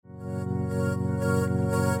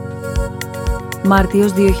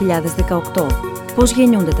Μάρτιος 2018. Πώς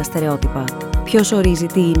γεννιούνται τα στερεότυπα? Ποιος ορίζει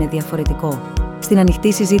τι είναι διαφορετικό? Στην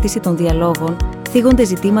ανοιχτή συζήτηση των διαλόγων θίγονται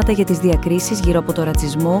ζητήματα για τις διακρίσεις γύρω από το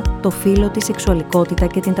ρατσισμό, το φύλο, τη σεξουαλικότητα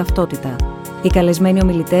και την ταυτότητα. Οι καλεσμένοι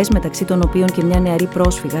ομιλητές, μεταξύ των οποίων και μια νεαρή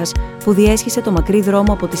πρόσφυγας που διέσχισε το μακρύ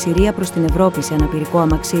δρόμο από τη Συρία προς την Ευρώπη σε αναπηρικό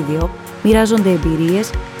αμαξίδιο, μοιράζονται εμπειρίες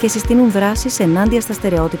και συστήνουν δράσεις ενάντια στα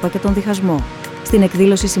στερεότυπα και τον διχασμό. Στην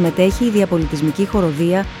εκδήλωση συμμετέχει η διαπολιτισμική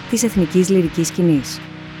χοροδία της Εθνικής Λυρικής Σκηνής.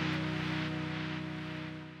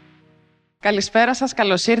 Καλησπέρα σας,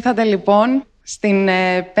 καλώς ήρθατε λοιπόν στην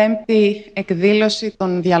πέμπτη εκδήλωση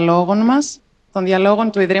των διαλόγων μας, των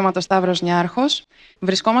διαλόγων του Ιδρύματος Σταύρος Νιάρχος.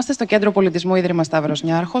 Βρισκόμαστε στο Κέντρο Πολιτισμού Ίδρυμα Σταύρος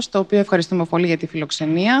Νιάρχος, το οποίο ευχαριστούμε πολύ για τη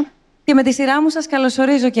φιλοξενία. Και με τη σειρά μου σας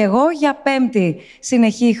καλωσορίζω και εγώ για πέμπτη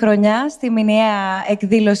συνεχή χρονιά στη μηνιαία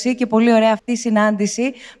εκδήλωση και πολύ ωραία αυτή συνάντηση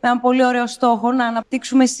με έναν πολύ ωραίο στόχο να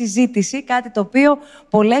αναπτύξουμε συζήτηση, κάτι το οποίο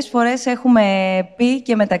πολλές φορές έχουμε πει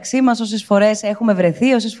και μεταξύ μας, όσες φορές έχουμε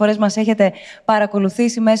βρεθεί, όσες φορές μας έχετε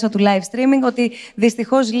παρακολουθήσει μέσω του live streaming, ότι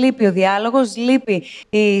δυστυχώς λείπει ο διάλογος, λείπει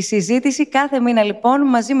η συζήτηση. Κάθε μήνα λοιπόν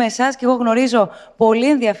μαζί με εσάς, και εγώ γνωρίζω πολύ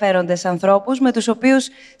ενδιαφέροντες ανθρώπους με τους οποίους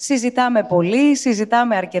συζητάμε πολύ,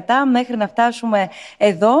 συζητάμε αρκετά, μέχρι να φτάσουμε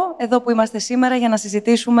εδώ που είμαστε σήμερα για να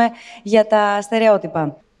συζητήσουμε για τα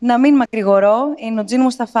στερεότυπα. Να μην μακρηγορώ, η Νουτζίν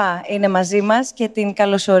Μουσταφά είναι μαζί μας και την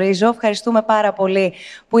καλωσορίζω. Ευχαριστούμε πάρα πολύ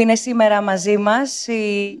που είναι σήμερα μαζί μας.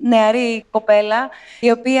 Η νεαρή κοπέλα,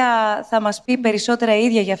 η οποία θα μας πει περισσότερα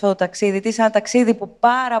ίδια για αυτό το ταξίδι της. Ένα ταξίδι που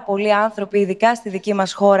πάρα πολλοί άνθρωποι, ειδικά στη δική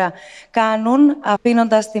μας χώρα, κάνουν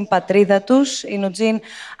αφήνοντας την πατρίδα τους. Η Νουτζίν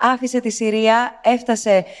άφησε τη Συρία,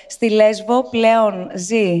 έφτασε στη Λέσβο, πλέον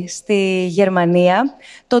ζει στη Γερμανία.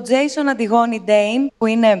 Το Τζέισον Αντιγόνι Ντέιν, που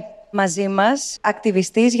είναι μαζί μας,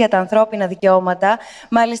 ακτιβιστής για τα ανθρώπινα δικαιώματα,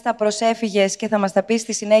 μάλιστα προσέφυγες και θα μας τα πει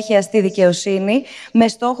στη συνέχεια στη δικαιοσύνη, με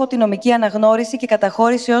στόχο τη νομική αναγνώριση και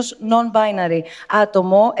καταχώρηση ως non-binary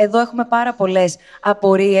άτομο. Εδώ έχουμε πάρα πολλές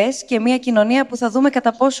απορίες και μια κοινωνία που θα δούμε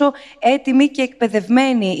κατά πόσο έτοιμη και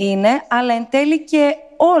εκπαιδευμένη είναι, αλλά εν τέλει και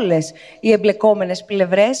όλες οι εμπλεκόμενες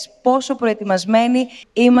πλευρές, πόσο προετοιμασμένοι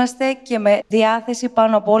είμαστε και με διάθεση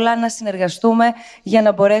πάνω απ' όλα να συνεργαστούμε για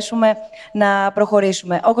να μπορέσουμε να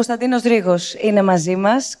προχωρήσουμε. Ο Κωνσταντίνος Ρήγος είναι μαζί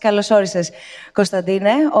μας. Καλώς όρισες,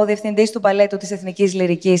 Κωνσταντίνε, ο Διευθυντής του Μπαλέτου της Εθνικής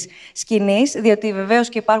Λυρικής Σκηνής, διότι βεβαίως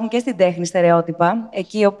και υπάρχουν και στην τέχνη στερεότυπα,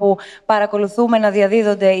 εκεί όπου παρακολουθούμε να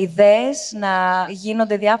διαδίδονται ιδέες, να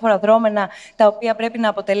γίνονται διάφορα δρόμενα τα οποία πρέπει να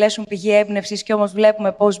αποτελέσουν πηγή έμπνευσης και όμως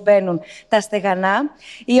βλέπουμε πώς μπαίνουν τα στεγανά.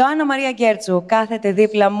 Η Ιωάννα Μαρία Γκέρτσου κάθεται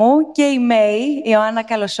δίπλα μου και η Μέη. Η Ιωάννα,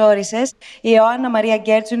 καλώς όρισες. Η Ιωάννα Μαρία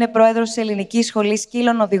Γκέρτσου είναι πρόεδρος της Ελληνικής Σχολής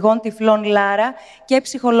Σκύλων Οδηγών Τυφλών Λάρα και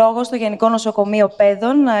ψυχολόγος στο Γενικό Νοσοκομείο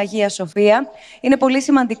Παιδών Αγία Σοφία. Είναι πολύ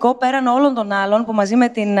σημαντικό, πέραν όλων των άλλων που μαζί με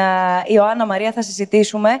την Ιωάννα Μαρία θα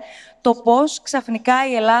συζητήσουμε, το πώς ξαφνικά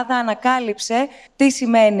η Ελλάδα ανακάλυψε τι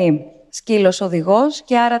σημαίνει σκύλος οδηγός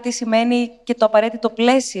και άρα τι σημαίνει και το απαραίτητο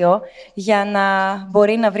πλαίσιο για να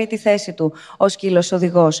μπορεί να βρει τη θέση του ο σκύλος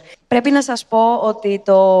οδηγός. Πρέπει να σας πω ότι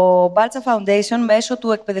το Barca Foundation μέσω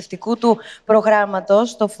του εκπαιδευτικού του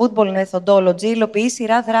προγράμματος, το Football Methodology, υλοποιεί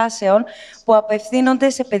σειρά δράσεων που απευθύνονται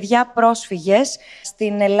σε παιδιά πρόσφυγες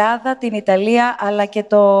στην Ελλάδα, την Ιταλία αλλά και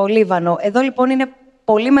το Λίβανο. Εδώ λοιπόν είναι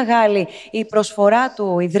πολύ μεγάλη η προσφορά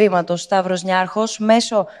του Ιδρύματος Σταύρος Νιάρχος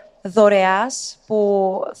μέσω δωρεάς,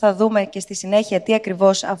 που θα δούμε και στη συνέχεια τι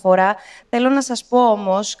ακριβώς αφορά. Θέλω να σας πω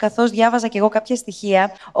όμως, καθώς διάβαζα και εγώ κάποια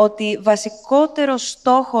στοιχεία, ότι βασικότερος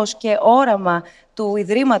στόχος και όραμα του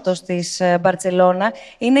Ιδρύματος της Μπαρτσελώνα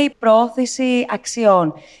είναι η προώθηση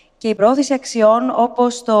αξιών. Και η προώθηση αξιών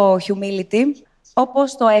όπως το humility,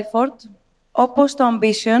 όπως το effort, όπως το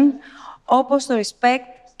ambition, όπως το respect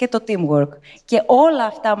και το teamwork. Και όλα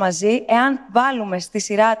αυτά μαζί, εάν βάλουμε στη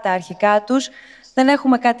σειρά τα αρχικά τους, δεν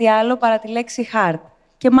έχουμε κάτι άλλο παρά τη λέξη heart.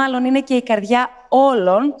 Και μάλλον είναι και η καρδιά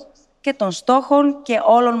όλων και των στόχων και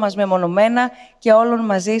όλων μας μεμονωμένα και όλων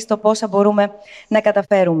μαζί στο πόσα μπορούμε να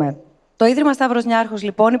καταφέρουμε. Το Ίδρυμα Σταύρος Νιάρχος,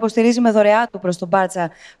 λοιπόν, υποστηρίζει με δωρεά του προς το Barca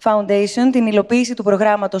Foundation την υλοποίηση του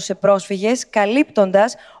προγράμματος σε πρόσφυγες,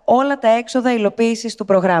 καλύπτοντας όλα τα έξοδα υλοποίησης του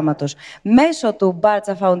προγράμματος. Μέσω του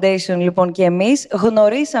Barca Foundation, λοιπόν, και εμείς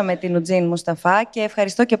γνωρίσαμε την Νουτζίν Μουσταφά και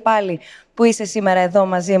ευχαριστώ και πάλι που είσαι σήμερα εδώ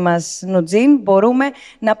μαζί μας, Νουτζίν. Μπορούμε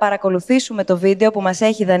να παρακολουθήσουμε το βίντεο που μας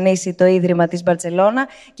έχει δανείσει το Ίδρυμα της Μπαρτσελώνα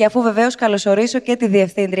και αφού βεβαίως καλωσορίσω και τη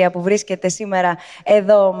Διευθύντρια που βρίσκεται σήμερα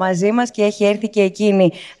εδώ μαζί μας και έχει έρθει και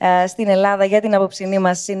εκείνη στην Ελλάδα για την απόψινή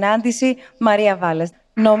μας συνάντηση, Μαρία Βάλες.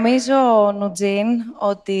 Νομίζω, Νουτζίν,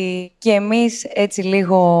 ότι και εμείς έτσι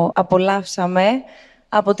λίγο απολαύσαμε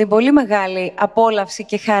από την πολύ μεγάλη απόλαυση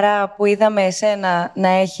και χαρά που είδαμε εσένα να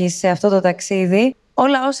έχεις σε αυτό το ταξίδι.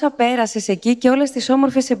 όλα όσα πέρασες εκεί και όλες τις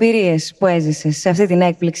όμορφες εμπειρίες που έζησες σε αυτή την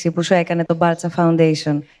έκπληξη που σου έκανε το Bartsa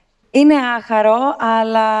Foundation. Είναι άχαρο,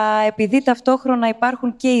 αλλά επειδή ταυτόχρονα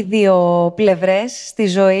υπάρχουν και οι δύο πλευρές στη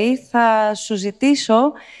ζωή, θα σου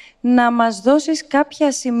ζητήσω να μας δώσεις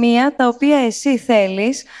κάποια σημεία τα οποία εσύ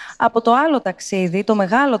θέλεις από το άλλο ταξίδι, το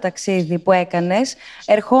μεγάλο ταξίδι που έκανες,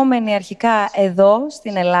 ερχόμενοι αρχικά εδώ,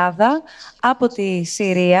 στην Ελλάδα, από τη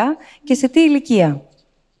Συρία και σε τι ηλικία.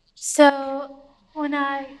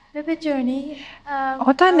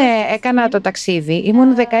 Όταν έκανα το ταξίδι,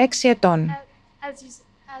 ήμουν 16 ετών.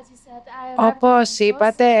 Όπως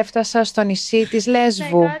είπατε, έφτασα στο νησί της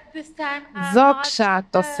Λέσβου. Δόξα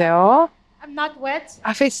τω Θεώ,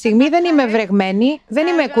 αυτή τη στιγμή δεν είμαι βρεγμένη, δεν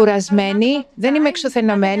είμαι κουρασμένη, δεν είμαι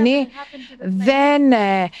εξουθενωμένη, δεν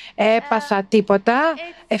έπαθα τίποτα.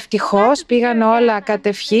 Ευτυχώς πήγαν όλα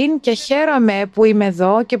κατευχήν και χαίρομαι που είμαι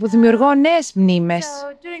εδώ και που δημιουργώ νέες μνήμες.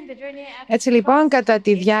 Έτσι λοιπόν, κατά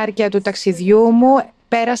τη διάρκεια του ταξιδιού μου,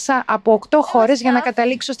 πέρασα από 8 χώρες για να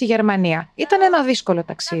καταλήξω στη Γερμανία. Ήταν ένα δύσκολο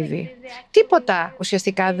ταξίδι. Τίποτα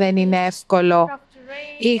ουσιαστικά δεν είναι εύκολο.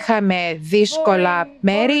 Είχαμε δύσκολα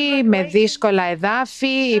μέρη, με δύσκολα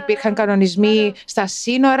εδάφη, υπήρχαν κανονισμοί στα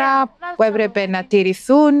σύνορα που έπρεπε να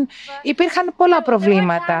τηρηθούν. Υπήρχαν πολλά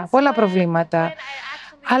προβλήματα.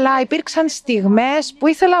 Αλλά υπήρξαν στιγμές που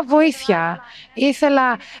ήθελα βοήθεια.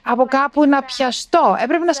 Ήθελα από κάπου να πιαστώ.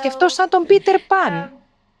 Έπρεπε να σκεφτώ σαν τον Πίτερ Παν.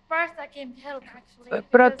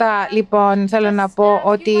 Πρώτα, λοιπόν, θέλω να πω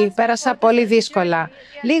ότι πέρασα πολύ δύσκολα.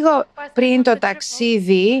 Λίγο πριν το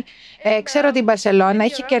ταξίδι, ξέρω ότι η Μπαρσελόνα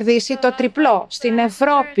είχε κερδίσει το τριπλό στην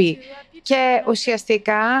Ευρώπη και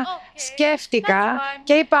ουσιαστικά σκέφτηκα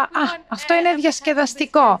και είπα αυτό είναι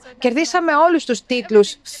διασκεδαστικό. Κερδίσαμε όλους τους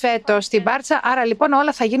τίτλους φέτος στην Μπάρτσα, άρα λοιπόν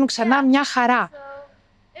όλα θα γίνουν ξανά μια χαρά.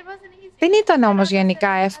 Δεν ήταν όμως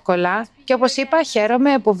γενικά εύκολα και όπως είπα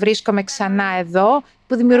χαίρομαι που βρίσκομαι ξανά εδώ,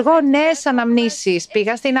 που δημιουργώ νέες αναμνήσεις.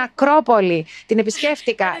 Πήγα στην Ακρόπολη, την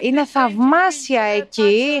επισκέφτηκα. Είναι θαυμάσια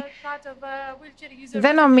εκεί.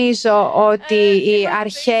 Δεν νομίζω ότι οι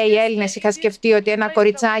αρχαίοι Έλληνες είχαν σκεφτεί ότι ένα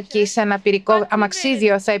κοριτσάκι σε ένα πυρικό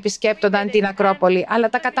αμαξίδιο θα επισκέπτονταν την Ακρόπολη. Αλλά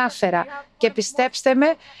τα κατάφερα. Και πιστέψτε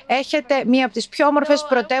με, έχετε μία από τις πιο όμορφες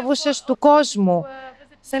πρωτεύουσες του κόσμου.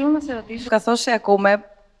 Θέλω να σε ρωτήσω, καθώς σε ακούμε,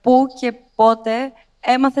 πού και πότε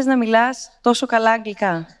έμαθες να μιλάς τόσο καλά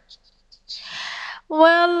αγγλικά?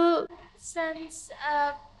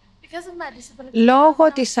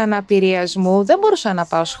 Λόγω της αναπηρίας μου δεν μπορούσα να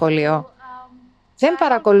πάω σχολείο. Δεν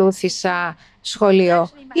παρακολούθησα σχολείο.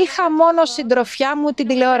 Είχα μόνο συντροφιά μου την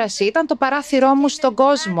τηλεόραση. Ήταν το παράθυρό μου στον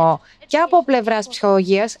κόσμο. Και από πλευράς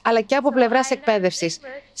ψυχολογίας, αλλά και από πλευράς εκπαίδευσης.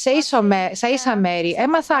 Σε ίσα μέρη.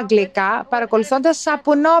 Έμαθα αγγλικά παρακολουθώντας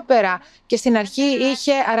σαπουνόπερα. Και στην αρχή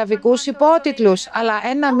είχε αραβικούς υπότιτλους. Αλλά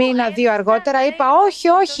 1 μήνα, 2 αργότερα είπα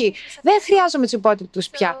όχι, δεν χρειάζομαι τους υπότιτλους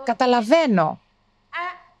πια. Καταλαβαίνω.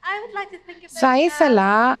 Θα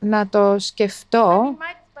ήθελα να το σκεφτώ.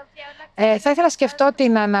 Θα ήθελα να σκεφτώ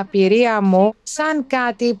την αναπηρία μου σαν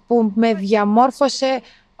κάτι που με διαμόρφωσε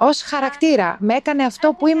ως χαρακτήρα. Με έκανε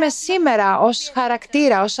αυτό που είμαι σήμερα ως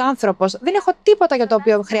χαρακτήρα, ως άνθρωπος. Δεν έχω τίποτα για το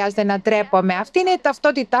οποίο χρειάζεται να ντρέπομαι. Αυτή είναι η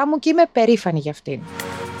ταυτότητά μου και είμαι περήφανη για αυτήν.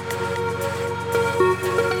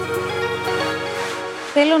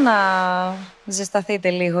 Θέλω να ζεσταθείτε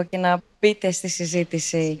λίγο και να μπείτε στη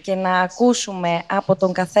συζήτηση και να ακούσουμε από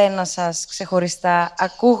τον καθένα σας ξεχωριστά,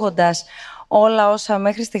 ακούγοντας όλα όσα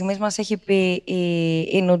μέχρι στιγμής μας έχει πει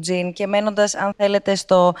η Νουτζίν και μένοντας, αν θέλετε,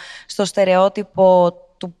 στο στερεότυπο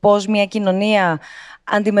του πώς μια κοινωνία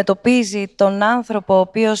αντιμετωπίζει τον άνθρωπο ο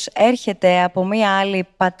οποίος έρχεται από μια άλλη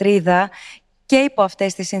πατρίδα και υπό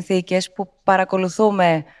αυτές τις συνθήκες που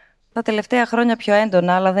παρακολουθούμε τα τελευταία χρόνια πιο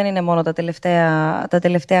έντονα, αλλά δεν είναι μόνο τα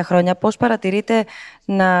τελευταία χρόνια. Πώς παρατηρείτε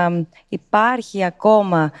να υπάρχει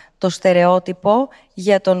ακόμα το στερεότυπο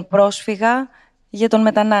για τον πρόσφυγα, για τον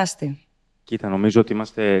μετανάστη? Κοίτα, νομίζω ότι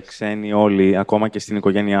είμαστε ξένοι όλοι, ακόμα και στην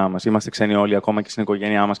οικογένειά μας. Είμαστε ξένοι όλοι, ακόμα και στην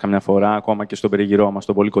οικογένειά μας καμιά φορά, ακόμα και στον περιγυρό μας,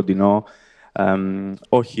 τον πολύ κοντινό.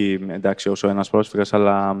 Όχι, εντάξει, όσο ένας πρόσφυγας,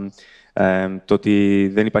 αλλά το ότι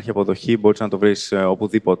δεν υπάρχει αποδοχή μπορείς να το βρεις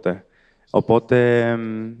οπουδήποτε. Οπότε,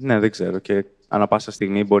 ναι, δεν ξέρω. Και ανά πάσα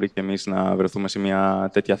στιγμή μπορεί και εμείς να βρεθούμε σε μια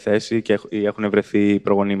τέτοια θέση και έχουν βρεθεί οι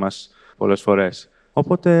προγονείς μας πολλές φορές.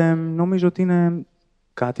 Οπότε, νομίζω ότι είναι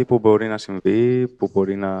κάτι που μπορεί να συμβεί, που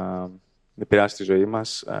μπορεί να επηρεάσει τη ζωή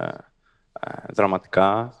μας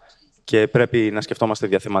δραματικά και πρέπει να σκεφτόμαστε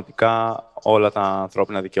διαθεματικά όλα τα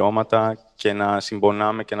ανθρώπινα δικαιώματα και να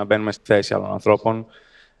συμπονάμε και να μπαίνουμε στη θέση άλλων ανθρώπων,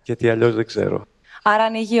 γιατί αλλιώς δεν ξέρω. Άρα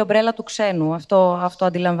ανοίγει η ομπρέλα του ξένου. Αυτό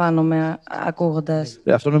αντιλαμβάνομαι ακούγοντας.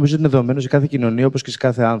 Αυτό νομίζω είναι δεδομένο σε κάθε κοινωνία, όπως και σε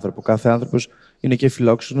κάθε άνθρωπο. Κάθε άνθρωπος είναι και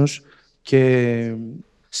φιλόξενος και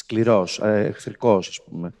σκληρός, εχθρικός, ας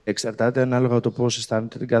πούμε. Εξαρτάται ανάλογα το πώς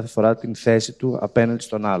αισθάνεται την κάθε φορά την θέση του απέναντι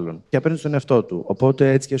στον άλλον και απέναντι στον εαυτό του.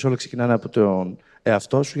 Οπότε έτσι και όλα ξεκινάνε από τον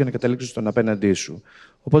εαυτό σου για να καταλήξουν στον απέναντί σου.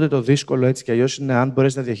 Οπότε το δύσκολο έτσι κι αλλιώς είναι αν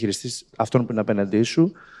μπορείς να διαχειριστείς αυτόν που είναι απέναντί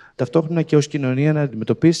σου, ταυτόχρονα και ως κοινωνία να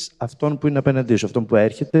αντιμετωπίσεις αυτόν που είναι απέναντί σου, αυτόν που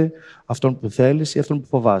έρχεται, αυτόν που θέλεις ή αυτόν που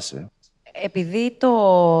φοβάσαι. Επειδή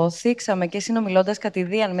το θίξαμε και συνομιλώντας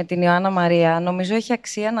κατηδίαν με την Ιωάννα Μαρία, νομίζω έχει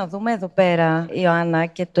αξία να δούμε εδώ πέρα, Ιωάννα,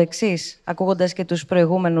 και το εξής, ακούγοντας και τους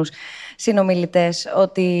προηγούμενους συνομιλητές,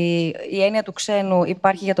 ότι η έννοια του ξένου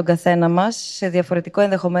υπάρχει για τον καθένα μας, σε διαφορετικό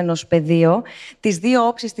ενδεχομένως πεδίο. Τις δύο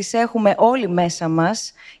όψεις τις έχουμε όλοι μέσα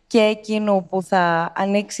μας, και εκείνου που θα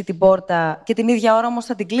ανοίξει την πόρτα και την ίδια ώρα όμως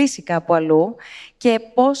θα την κλείσει κάπου αλλού, και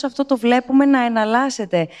πώς αυτό το βλέπουμε να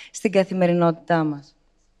εναλλάσσεται στην καθημερινότητά μας.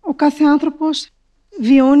 Ο κάθε άνθρωπος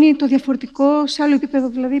βιώνει το διαφορετικό σε άλλο επίπεδο.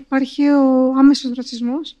 Δηλαδή υπάρχει ο άμεσος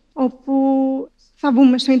ρατσισμός, όπου θα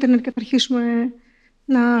μπούμε στο ίντερνετ και θα αρχίσουμε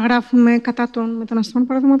να γράφουμε κατά των μεταναστών,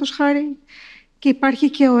 παραδείγματος χάρη. Και υπάρχει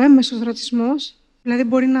και ο έμμεσος ρατσισμός, δηλαδή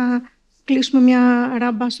μπορεί να κλείσουμε μια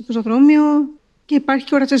ράμπα στο πεζοδρόμιο. Και υπάρχει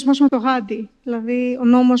και ο ρατσισμός με το γάντι. Δηλαδή ο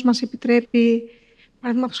νόμος μας επιτρέπει,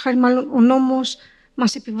 παραδείγματος χάρη, μάλλον ο νόμος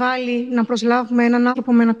μας επιβάλλει να προσλάβουμε έναν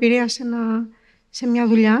άνθρωπο με αναπηρία σε μια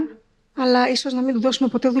δουλειά, αλλά ίσως να μην του δώσουμε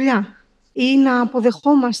ποτέ δουλειά. Ή να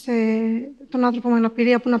αποδεχόμαστε τον άνθρωπο με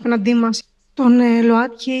αναπηρία που είναι απέναντί μας, τον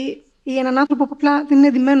ΛΟΑΤΚΙ, ή έναν άνθρωπο που απλά δεν είναι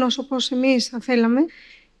εντυμένος όπως εμείς θα θέλαμε,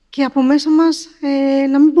 και από μέσα μας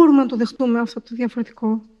να μην μπορούμε να το δεχτούμε αυτό το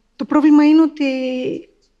διαφορετικό. Το πρόβλημα είναι ότι,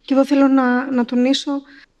 και εδώ θέλω να τονίσω,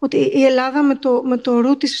 ότι η Ελλάδα με το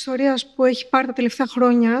ρου της ιστορίας που έχει πάρει τα τελευταία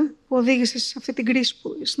χρόνια, που οδήγησε σε αυτή την κρίση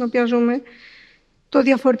στην οποία ζούμε, το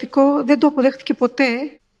διαφορετικό δεν το αποδέχτηκε ποτέ.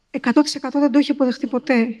 100% δεν το έχει αποδεχτεί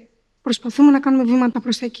ποτέ. Προσπαθούμε να κάνουμε βήματα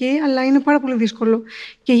προς τα εκεί, αλλά είναι πάρα πολύ δύσκολο.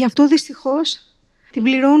 Και γι' αυτό δυστυχώς την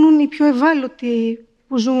πληρώνουν οι πιο ευάλωτοι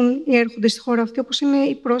που ζουν ή έρχονται στη χώρα αυτή, όπως είναι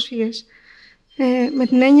οι πρόσφυγες. Με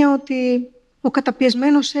την έννοια ότι ο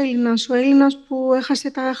καταπιεσμένος Έλληνας, ο Έλληνας που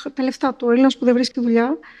έχασε τα λεφτά του, ο Έλληνας που δεν βρίσκει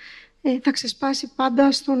δουλειά, θα ξεσπάσει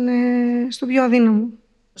πάντα στον πιο αδύναμο.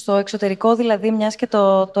 Στο εξωτερικό, δηλαδή, μιας και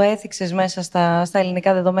το έθιξες μέσα στα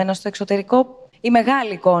ελληνικά δεδομένα, στο εξωτερικό, η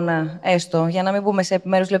μεγάλη εικόνα, έστω, για να μην μπούμε σε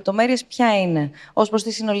επιμέρους λεπτομέρειες, ποια είναι ως προς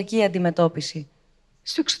τη συνολική αντιμετώπιση?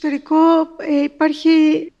 Στο εξωτερικό υπάρχει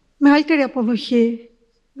μεγαλύτερη αποδοχή.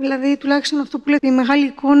 Δηλαδή, τουλάχιστον αυτό που λέτε, η μεγάλη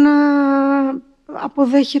εικόνα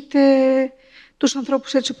αποδέχεται τους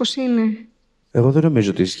ανθρώπους έτσι όπως είναι. Εγώ δεν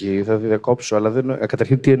νομίζω ότι ισχύει, θα διακόψω, αλλά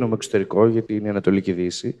καταρχήν τι εννοώ με εξωτερικό, γιατί είναι η Ανατολική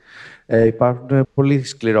Δύση. Υπάρχουν πολύ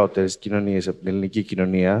σκληρότερες κοινωνίες από την ελληνική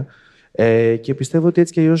κοινωνία και πιστεύω ότι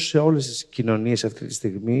έτσι και αλλιώς σε όλες τις κοινωνίες αυτή τη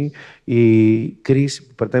στιγμή η κρίση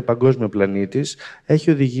που περνάει παγκόσμιο πλανήτης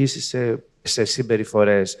έχει οδηγήσει σε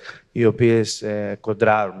συμπεριφορές οι οποίες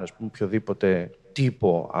κοντράρουν, ας πούμε, οποιοδήποτε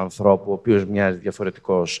τύπο ανθρώπου, ο οποίος μοιάζει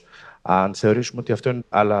διαφορετικός. Αν θεωρήσουμε ότι αυτό είναι.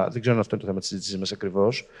 Αλλά δεν ξέρω αν αυτό είναι το θέμα της συζήτησης μας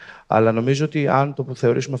ακριβώς. Αλλά νομίζω ότι αν το που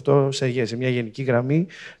θεωρήσουμε αυτό σε μια γενική γραμμή,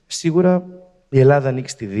 σίγουρα η Ελλάδα ανήκει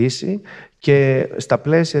στη Δύση και στα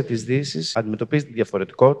πλαίσια της Δύσης αντιμετωπίζει τη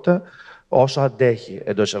διαφορετικότητα όσο αντέχει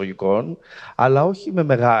εντός εισαγωγικών, αλλά όχι με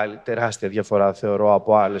μεγάλη, τεράστια διαφορά, θεωρώ,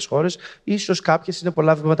 από άλλες χώρες. Ίσως κάποιες είναι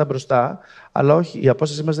πολλά βήματα μπροστά, αλλά όχι, η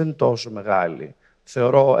απόσταση μας δεν είναι τόσο μεγάλη.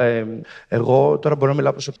 Θεωρώ, εγώ τώρα μπορώ να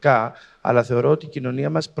μιλάω προσωπικά, αλλά θεωρώ ότι η κοινωνία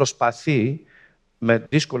μας προσπαθεί, με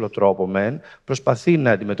δύσκολο τρόπο προσπαθεί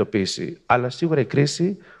να αντιμετωπίσει. Αλλά σίγουρα η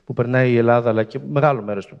κρίση που περνάει η Ελλάδα, αλλά και μεγάλο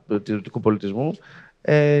μέρος του δυτικού πολιτισμού,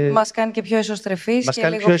 μας κάνει και πιο εσωστρεφείς και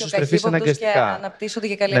λίγο πιο καχύποπτους και αναπτύσσονται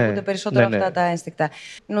και καλλιεργούνται περισσότερο αυτά τα ένστικτα.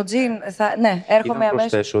 Νουτζίν, έρχομαι αμέσως. Να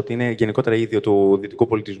προσθέσω ότι είναι γενικότερα ίδιο του δυτικού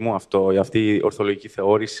πολιτισμού αυτό, αυτή η ορθολογική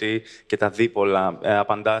θεώρηση και τα δίπολα.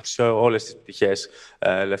 Απαντά σε όλες τις πτυχές.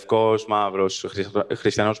 Λευκός, μαύρος,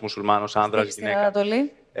 χριστιανός, μουσουλμάνος, άνδρας, γυναίκα. Στην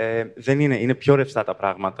Ανατολή. Δεν είναι πιο ρευστά τα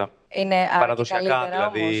πράγματα. Είναι παραδοσιακά,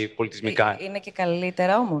 δηλαδή όμως, πολιτισμικά. Είναι και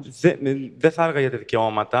καλύτερα όμως. Δεν θα έλεγα για τα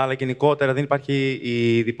δικαιώματα, αλλά γενικότερα δεν υπάρχει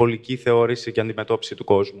η διπολική θεώρηση και αντιμετώπιση του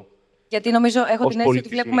κόσμου. Γιατί νομίζω, έχω την αίσθηση ότι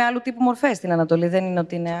βλέπουμε άλλου τύπου μορφές στην Ανατολή. Δεν είναι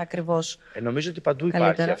ότι είναι ακριβώς. Νομίζω ότι παντού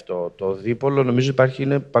καλύτερα. Υπάρχει αυτό. Το δίπολο νομίζω υπάρχει,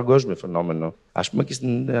 είναι παγκόσμιο φαινόμενο. Ας πούμε και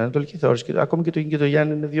στην Ανατολική θεώρηση, και ακόμη και το Yin και το Yang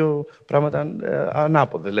είναι δύο πράγματα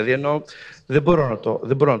ανάποδα. Δηλαδή, δεν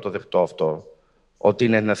μπορώ να το δεχτώ αυτό. Ότι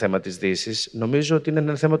είναι ένα θέμα της Δύσης. Νομίζω ότι είναι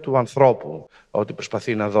ένα θέμα του ανθρώπου. Ότι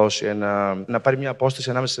προσπαθεί να δώσει να πάρει μια απόσταση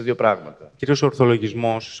ανάμεσα σε δύο πράγματα. Κυρίως ο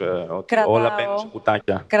ορθολογισμός, ότι όλα μπαίνουν σε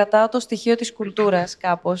κουτάκια. Κρατάω το στοιχείο της κουλτούρας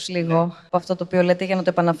κάπως λίγο από αυτό το οποίο λέτε για να το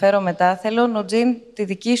επαναφέρω μετά. Θέλω, Νουτζίν, τη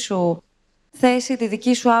δική σου θέση, τη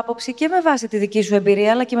δική σου άποψη και με βάση τη δική σου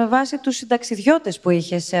εμπειρία, αλλά και με βάση τους συνταξιδιώτες που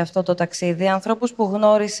είχες σε αυτό το ταξίδι, ανθρώπους που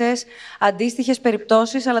γνώρισες, αντίστοιχες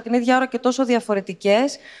περιπτώσεις, αλλά την ίδια ώρα και τόσο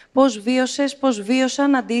διαφορετικές, πώς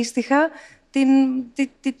βίωσαν αντίστοιχα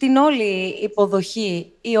την όλη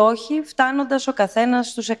υποδοχή ή όχι, φτάνοντας ο καθένας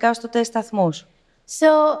στους εκάστοτε σταθμούς.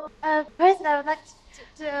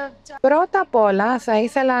 Πρώτα απ' όλα, θα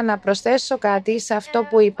ήθελα να προσθέσω κάτι σε αυτό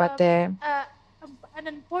που είπατε.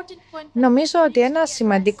 Νομίζω ότι ένα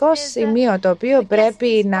σημαντικό σημείο το οποίο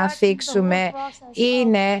πρέπει να θίξουμε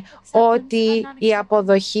είναι ότι η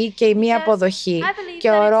αποδοχή και η μη αποδοχή και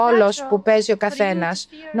ο ρόλος που παίζει ο καθένας.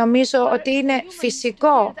 Νομίζω ότι είναι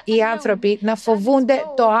φυσικό οι άνθρωποι να φοβούνται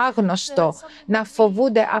το άγνωστο, να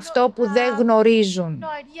φοβούνται αυτό που δεν γνωρίζουν,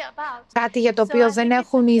 κάτι για το οποίο δεν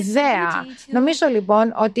έχουν ιδέα. Νομίζω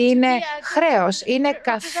λοιπόν ότι είναι χρέος, είναι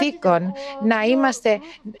καθήκον να είμαστε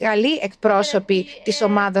καλοί εκπρόσωποι της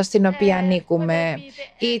ομάδας στην οποία ανήκουμε.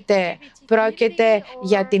 Είτε πρόκειται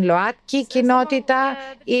για την ΛΟΑΤΚΙ κοινότητα,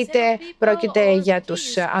 είτε πρόκειται για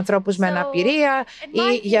τους ανθρώπους με αναπηρία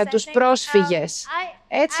ή για τους πρόσφυγες.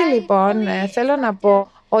 Έτσι λοιπόν θέλω να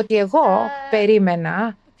πω ότι εγώ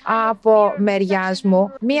περίμενα από μεριάς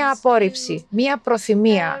μου μία απόρριψη, μία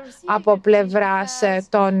προθυμία από πλευράς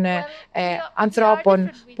των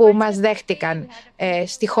ανθρώπων που μας δέχτηκαν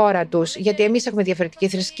στη χώρα τους. Γιατί εμείς έχουμε διαφορετική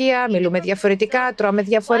θρησκεία, μιλούμε διαφορετικά, τρώμε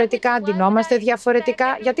διαφορετικά, ντυνόμαστε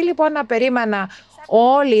διαφορετικά. Γιατί λοιπόν να περίμενα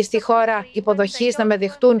όλοι στη χώρα υποδοχής να με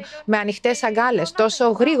δεχτούν με ανοιχτές αγκάλες τόσο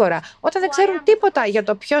γρήγορα, όταν δεν ξέρουν τίποτα για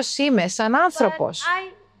το ποιος είμαι σαν άνθρωπος?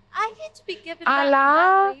 Αλλά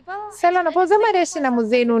θέλω να πω, δεν μου αρέσει να μου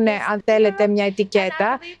δίνουν, αν θέλετε, μια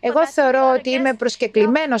ετικέτα. Εγώ θεωρώ ότι είμαι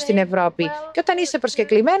προσκεκλημένος στην Ευρώπη. Και όταν είσαι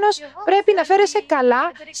προσκεκλημένος, πρέπει να φέρεσαι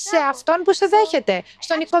καλά σε αυτόν που σε δέχεται,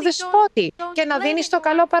 στον οικοδεσπότη, και να δίνεις το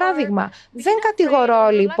καλό παράδειγμα. Δεν κατηγορώ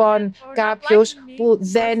λοιπόν κάποιους που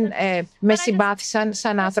δεν με συμπάθησαν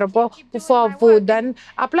σαν άνθρωπο, που φοβούνταν.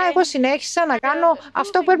 Απλά εγώ συνέχισα να κάνω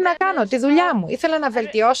αυτό που πρέπει να κάνω, τη δουλειά μου. Ήθελα να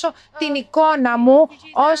βελτιώσω την εικόνα μου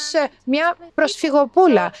ως μια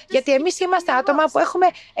προσφυγοπούλα. Γιατί εμείς είμαστε άτομα που έχουμε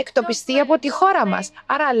εκτοπιστεί από τη χώρα μας.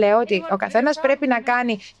 Άρα λέω ότι ο καθένας πρέπει να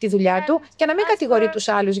κάνει τη δουλειά του και να μην κατηγορεί τους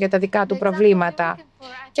άλλους για τα δικά του προβλήματα.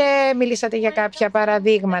 Και μιλήσατε για κάποια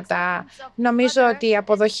παραδείγματα. Νομίζω ότι η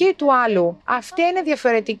αποδοχή του άλλου, αυτή είναι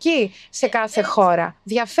διαφορετική σε κάθε χώρα.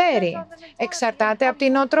 Διαφέρει. Εξαρτάται από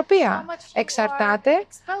την νοοτροπία. Εξαρτάται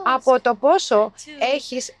από το πόσο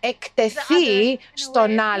έχεις εκτεθεί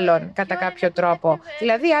στον άλλον κατά κάποιο τρόπο.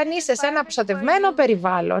 Δηλαδή, αν είσαι σε ένα προστατευμένο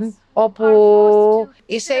περιβάλλον, όπου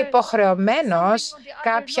είσαι υποχρεωμένος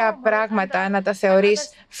κάποια πράγματα να τα θεωρείς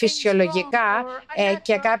φυσιολογικά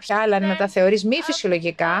και κάποια άλλα να τα θεωρείς μη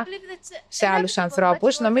φυσιολογικά σε άλλους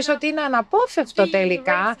ανθρώπους, νομίζω ότι είναι αναπόφευκτο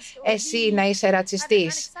τελικά εσύ να είσαι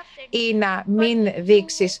ρατσιστής ή να μην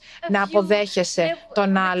δείξεις να αποδέχεσαι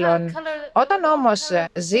τον άλλον. Όταν όμως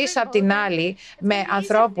ζεις απ' την άλλη με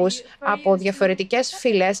ανθρώπους από διαφορετικές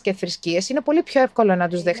φυλές και θρησκείες, είναι πολύ πιο εύκολο να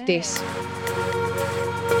τους δεχτείς.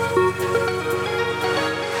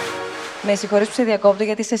 Με συγχωρείς που σε διακόπτω,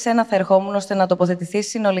 γιατί σε σένα θα ερχόμουν ώστε να τοποθετηθείς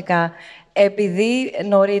συνολικά. Επειδή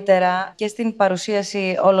νωρίτερα και στην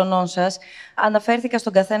παρουσίαση όλων σας αναφέρθηκα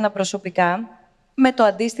στον καθένα προσωπικά, με το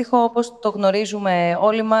αντίστοιχο, όπως το γνωρίζουμε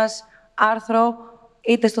όλοι μας, άρθρο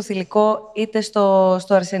είτε στο θηλυκό είτε στο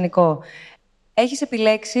αρσενικό. Έχεις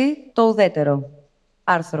επιλέξει το ουδέτερο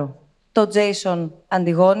άρθρο. Το Jason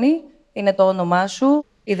Antigone είναι το όνομά σου,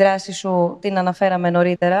 η δράση σου την αναφέραμε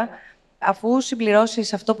νωρίτερα. Αφού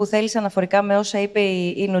συμπληρώσεις αυτό που θέλεις αναφορικά με όσα είπε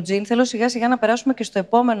η Νουτζίν, θέλω σιγά σιγά να περάσουμε και στο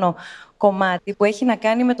επόμενο κομμάτι που έχει να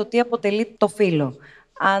κάνει με το τι αποτελεί το φύλο.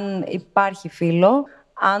 Αν υπάρχει φύλο,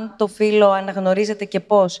 αν το φύλο αναγνωρίζεται και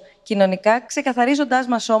πώς κοινωνικά, ξεκαθαρίζοντάς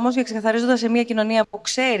μας όμως και ξεκαθαρίζοντας σε μια κοινωνία που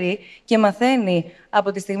ξέρει και μαθαίνει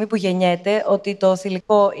από τη στιγμή που γεννιέται ότι το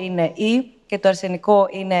θηλυκό είναι «η» και το αρσενικό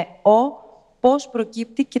είναι «ο», πώς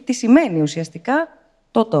προκύπτει και τι σημαίνει ουσιαστικά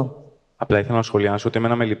το. Απλά ήθελα να σχολιάσω ότι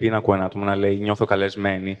εμένα με λυπεί να ακούω ένα άτομο να λέει «νιώθω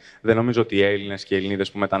καλεσμένη». Δεν νομίζω ότι οι Έλληνες και οι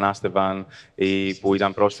Ελληνίδες που μετανάστευαν ή που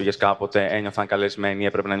ήταν πρόσφυγες κάποτε ένιωθαν καλεσμένοι ή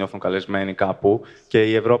έπρεπε να νιώθουν καλεσμένοι κάπου. Και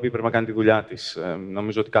η Ευρώπη πρέπει να κάνει τη δουλειά της.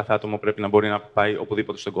 Νομίζω ότι κάθε άτομο πρέπει να μπορεί να πάει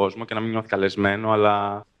οπουδήποτε στον κόσμο και να μην νιώθει καλεσμένο,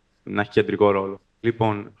 αλλά να έχει κεντρικό ρόλο.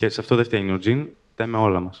 Λοιπόν, και σε αυτό δεν φταίει η Νουτζίν, φταίμε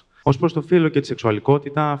όλα μας. Ως προς το φύλο και τη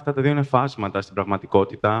σεξουαλικότητα, αυτά τα δύο είναι φάσματα στην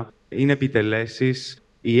πραγματικότητα. Είναι επιτελέσεις.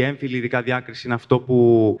 Η έμφυλη ειδικά διάκριση είναι αυτό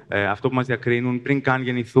που μας διακρίνουν πριν καν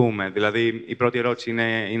γεννηθούμε. Δηλαδή, η πρώτη ερώτηση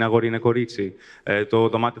είναι αγόρι, είναι κορίτσι. Το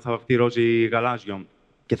δωμάτιο θα βαφτεί ρόζι ή γαλάζιο.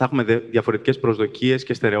 Και θα έχουμε διαφορετικές προσδοκίες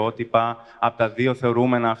και στερεότυπα από τα δύο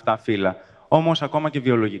θεωρούμενα αυτά φύλα. Όμως, ακόμα και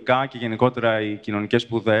βιολογικά και γενικότερα οι κοινωνικές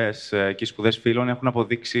σπουδές και οι σπουδές φύλων έχουν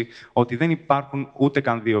αποδείξει ότι δεν υπάρχουν ούτε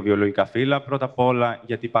καν δύο βιολογικά φύλλα. Πρώτα απ' όλα,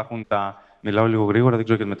 γιατί υπάρχουν τα. Μιλάω λίγο γρήγορα, δεν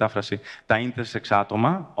ξέρω και τη μετάφραση. Τα intersex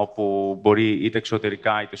άτομα, όπου μπορεί είτε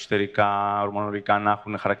εξωτερικά είτε εσωτερικά, ορμονολογικά να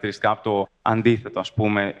έχουν χαρακτηριστικά από το αντίθετο, ας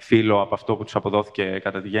πούμε, φύλο από αυτό που τους αποδόθηκε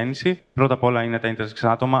κατά τη γέννηση. Πρώτα απ' όλα είναι τα intersex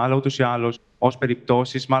άτομα, αλλά ούτως ή άλλως, ως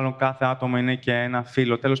περιπτώσεις, μάλλον κάθε άτομο είναι και ένα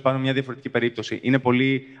φύλο. Τέλος πάντων, μια διαφορετική περίπτωση. Είναι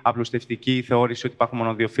πολύ απλουστευτική η θεώρηση ότι υπάρχουν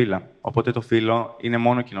μόνο δύο φύλλα. Οπότε το φύλο είναι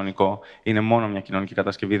μόνο κοινωνικό. Είναι μόνο μια κοινωνική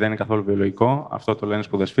κατασκευή, δεν είναι καθόλου βιολογικό. Αυτό το λένε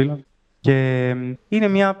σπουδές φύλων. Και είναι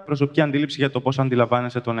μια προσωπική αντίληψη για το πώς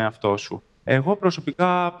αντιλαμβάνεσαι τον εαυτό σου. Εγώ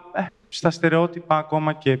προσωπικά, στα στερεότυπα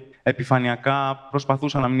ακόμα και επιφανειακά,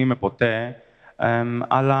 προσπαθούσα να μην είμαι ποτέ,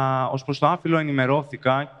 αλλά ως προς το άφυλο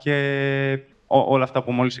ενημερώθηκα και όλα αυτά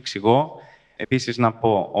που μόλις εξηγώ. Επίσης, να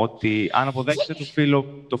πω ότι αν αποδέχεσαι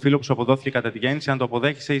το φύλο που σου αποδόθηκε κατά τη γέννηση, αν το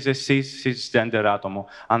αποδέχεσαι, είσαι cisgender άτομο.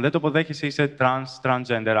 Αν δεν το αποδέχεσαι, είσαι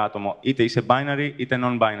transgender άτομο. Είτε είσαι binary, είτε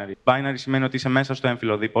non-binary. Binary σημαίνει ότι είσαι μέσα στο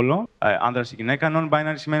έμφυλο δίπολο, άνδρας ή γυναίκα.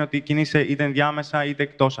 Non-binary σημαίνει ότι κινείσαι είτε ενδιάμεσα είτε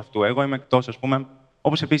εκτός αυτού. Εγώ είμαι εκτός, ας πούμε.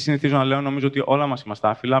 Όπως επίσης συνηθίζω να λέω, νομίζω ότι όλα μας είμαστε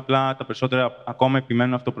άφυλα, απλά τα περισσότερα ακόμα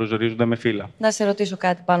επιμένουν αυτοπροσδιορίζονται με φύλλα. Να σε ρωτήσω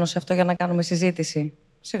κάτι πάνω σε αυτό για να κάνουμε συζήτηση.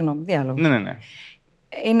 Συγγνώμη, διάλογο. Ναι.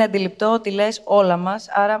 Είναι αντιληπτό ότι λες όλα μας,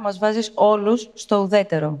 άρα μας βάζεις όλους στο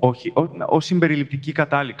ουδέτερο. Όχι, ως συμπεριληπτική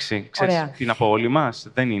κατάληξη. Ξέρεις τι να πω, όλοι μας,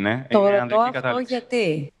 δεν είναι. Το είναι ρωτώ αυτό κατάληξη.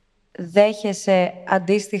 γιατί δέχεσαι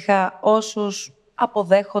αντίστοιχα όσους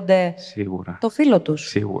αποδέχονται Σίγουρα. το φύλο τους.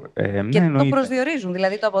 Σίγουρα. Και ναι, το προσδιορίζουν,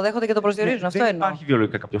 δηλαδή το αποδέχονται και το προσδιορίζουν. Αυτό δεν εννοώ. υπάρχει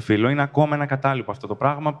βιολογικά κάποιο φύλο. Είναι ακόμα ένα κατάλοιπο αυτό το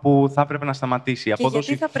πράγμα που θα έπρεπε να σταματήσει. Η Και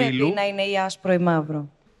απόδοση γιατί θα φύλου πρέπει να είναι ή άσπρο ή μαύρο?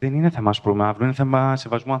 δεν είναι θέμα άσπρο μαύρο, είναι θέμα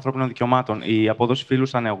σεβασμού ανθρώπινων δικαιωμάτων. Η απόδοση φύλου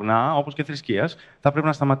στα νεογνά, όπως και θρησκείας, θα πρέπει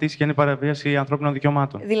να σταματήσει και είναι παραβίαση ανθρώπινων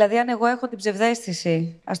δικαιωμάτων. Δηλαδή, αν εγώ έχω την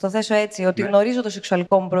ψευδαίσθηση, ας το θέσω έτσι, ότι γνωρίζω το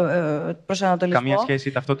σεξουαλικό μου προσανατολισμό. Καμία σχέση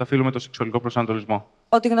η ταυτότητα φύλου με το σεξουαλικό προσανατολισμό.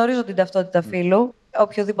 Ότι γνωρίζω την ταυτότητα φύλου,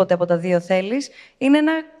 οποιοδήποτε από τα δύο θέλεις, είναι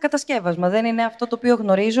ένα κατασκεύασμα. Δεν είναι αυτό το οποίο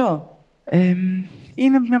γνωρίζω.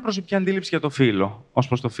 Είναι μια προσωπική αντίληψη για το φύλο, ως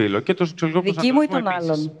προς το φύλο. Και το σεξουαλικό δική μου ή των επίσης.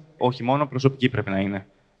 άλλων? Όχι, μόνο προσωπική πρέπει να είναι.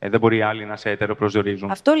 Δεν μπορεί οι άλλοι να σε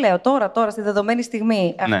ετεροπροσδιορίζουν. Αυτό λέω τώρα, στη δεδομένη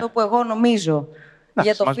στιγμή. Ναι. Αυτό που εγώ νομίζω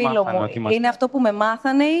για το φύλο μου είναι αυτό που με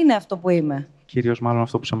μάθανε ή είναι αυτό που είμαι? Κυρίως μάλλον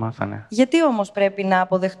αυτό που σε μάθανε. Γιατί όμως πρέπει να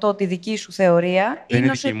αποδεχτώ τη δική σου θεωρία? Δεν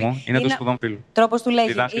είναι δική μου, είναι το σπουδών φύλου. Τρόπος του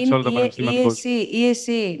λέγει. Ή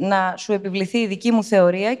εσύ να σου επιβληθεί η δική μου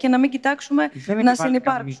θεωρία και να μην κοιτάξουμε να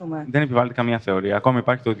συνυπάρξουμε. Δεν επιβάλλεται καμία θεωρία. Ακόμα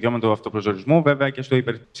υπάρχει το δικαίωμα του αυτοπροσδιορισμού. Βέβαια και στο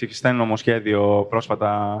υπερψηφιστέν νομοσχέδιο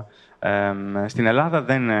πρόσφατα στην Ελλάδα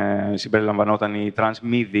δεν συμπεριλαμβανόταν η trans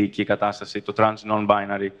μη διοική κατάσταση, το trans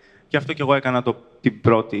non-binary. Και αυτό και εγώ έκανα την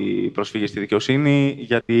πρώτη προσφύγη στη δικαιοσύνη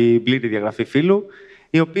για την πλήρη διαγραφή φύλου,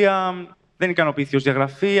 η οποία δεν ικανοποιήθηκε ως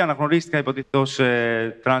διαγραφή, αναγνωρίστηκα υποτίθεται ως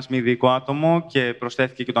trans μη διοικό άτομο και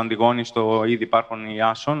προσθέθηκε και το αντιγόνι στο ήδη υπάρχον η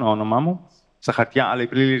Άσον, όνομά μου, στα χαρτιά, αλλά η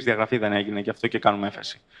πλήρης διαγραφή δεν έγινε, γι' αυτό και κάνουμε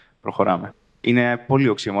έφεση. Προχωράμε. Είναι πολύ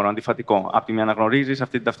οξύμορο, αντιφατικό. Απ' τη μία αναγνωρίζεις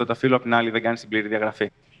αυτή την ταυτότητα φύλου, απ' την άλλη δεν κάνεις την πλήρη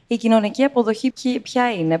διαγραφή. Η κοινωνική αποδοχή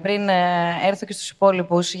ποια είναι, πριν έρθω και στους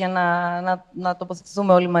υπόλοιπους για να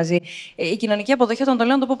τοποθετηθούμε όλοι μαζί. Η κοινωνική αποδοχή, όταν το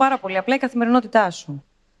λέω, να το πω πάρα πολύ απλά, η καθημερινότητά σου.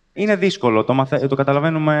 Είναι δύσκολο, το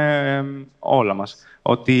καταλαβαίνουμε όλα μας.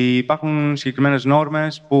 Ότι υπάρχουν συγκεκριμένες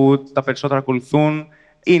νόρμες που τα περισσότερα ακολουθούν.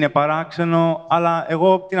 Είναι παράξενο, αλλά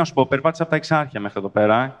εγώ, τι να σου πω, περπάτησα από τα εξάρχεια μέχρι εδώ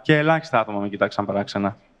πέρα και ελάχιστα άτομα με κοιτάξαν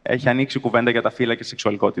παράξενα. Έχει ανοίξει κουβέντα για τα φύλλα και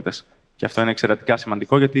σεξουαλικότητες. Και αυτό είναι εξαιρετικά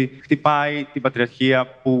σημαντικό, γιατί χτυπάει την πατριαρχία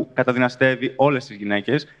που καταδυναστεύει όλες τις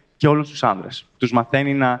γυναίκες και όλους τους άνδρες. Τους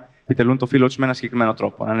μαθαίνει να επιτελούν το φύλλο τους με ένα συγκεκριμένο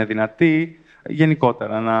τρόπο. Να είναι δυνατοί,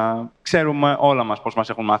 γενικότερα. Να ξέρουμε όλα μας πώς μας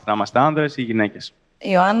έχουν μάθει να είμαστε άνδρες ή γυναίκες.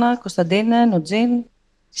 Ιωάννα, Κωνσταντίνε, Νοτζίν.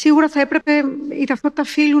 Σίγουρα θα έπρεπε η ταυτότητα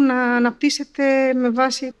φύλου να αναπτύσσεται με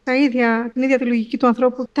βάση την ίδια τη λογική του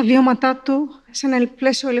ανθρώπου, τα βιώματά του σε ένα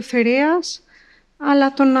πλαίσιο ελευθερίας.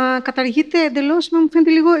 Αλλά το να καταργείται εντελώς μου φαίνεται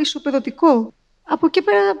λίγο ισοπεδωτικό. Από εκεί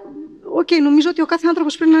πέρα, νομίζω ότι ο κάθε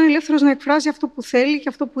άνθρωπος πρέπει να είναι ελεύθερος να εκφράζει αυτό που θέλει και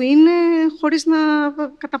αυτό που είναι, χωρίς να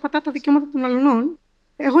καταπατά τα δικαιώματα των αλλωνών.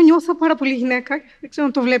 Εγώ νιώθω πάρα πολύ γυναίκα, δεν ξέρω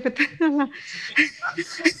αν το βλέπετε, αλλά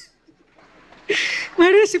μ'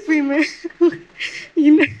 αρέσει που είμαι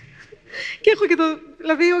γυναίκα. Και έχω και το.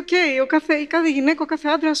 Δηλαδή, η κάθε γυναίκα, ο κάθε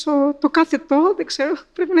άντρας, το κάθε δεν ξέρω,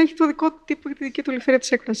 πρέπει να έχει το δικό του τύπο και τη δική του ελευθερία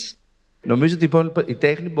της έκφρασης. Νομίζω ότι λοιπόν, η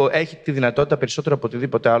τέχνη έχει τη δυνατότητα περισσότερο από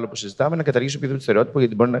οτιδήποτε άλλο που συζητάμε να καταργήσει οποιοδήποτε στερεότυπο,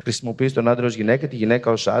 γιατί μπορεί να χρησιμοποιήσει τον άντρα ως γυναίκα, τη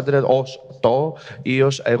γυναίκα ως άντρα, ως το ή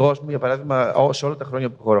ως. Εγώ, για παράδειγμα, σε όλα τα χρόνια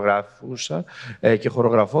που χορογράφουσα και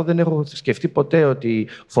χορογραφώ, δεν έχω σκεφτεί ποτέ ότι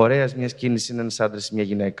φορέας μιας κίνησης είναι ένας άντρας ή μια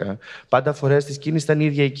γυναίκα. Πάντα φορέας της κίνησης ήταν η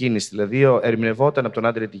ίδια η κίνηση. Δηλαδή, ερμηνευόταν από τον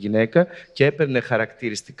άντρα ή τη γυναίκα και έπαιρνε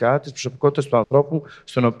χαρακτηριστικά της προσωπικότητας του ανθρώπου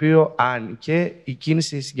στον οποίο άνοικε η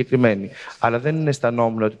κίνηση συγκεκριμένη. Αλλά δεν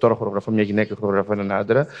αισθανόμουν ότι τώρα χορογραφώ μια γυναίκα, χορογραφώ έναν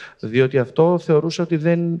άντρα, διότι αυτό θεωρούσα ότι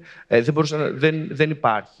δεν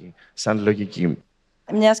υπάρχει σαν λογική.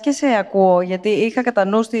 Μιας και σε ακούω, γιατί είχα κατά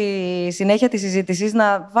νου στη συνέχεια της συζήτησης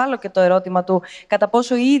να βάλω και το ερώτημα του κατά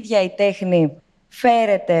πόσο η ίδια η τέχνη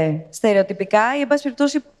φέρεται στερεοτυπικά ή, εν πάση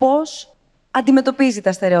περιπτώσει, πώς αντιμετωπίζει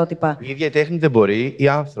τα στερεότυπα. Η ίδια η τέχνη δεν μπορεί, οι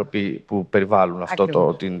άνθρωποι που περιβάλλουν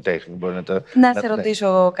την τέχνη μπορεί να τα. Να σε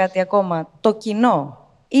ρωτήσω κάτι ακόμα. Το κοινό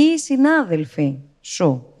ή οι συνάδελφοι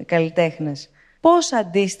σου, οι καλλιτέχνες, πώς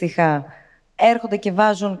αντίστοιχα έρχονται και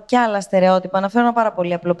βάζουν κι άλλα στερεότυπα? Να φέρω ένα πάρα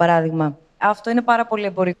πολύ απλό παράδειγμα. Αυτό είναι πάρα πολύ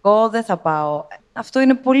εμπορικό, δεν θα πάω. Αυτό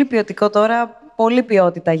είναι πολύ ποιοτικό τώρα, πολύ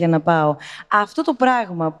ποιότητα για να πάω. Αυτό το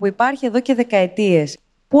πράγμα που υπάρχει εδώ και δεκαετίες,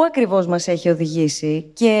 πού ακριβώς μας έχει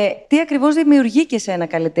οδηγήσει και τι ακριβώς δημιουργεί και σε ένα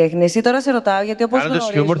καλλιτέχνη? Εσύ τώρα σε ρωτάω, γιατί όπως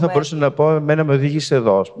γνωρίζουμε... Κάνοντας χιούμορ θα μπορούσα να πω, εμένα με οδήγησε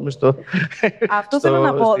εδώ, ας πούμε, Αυτό θέλω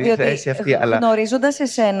να πω, διότι γνωρίζοντας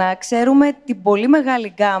εσένα, ξέρουμε την πολύ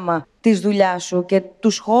μεγάλη γκάμα της δουλειάς σου και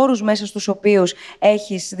τους χώρους μέσα στους οποίους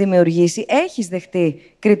έχεις δημιουργήσει, έχεις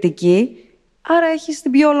δεχτεί κριτική, άρα έχεις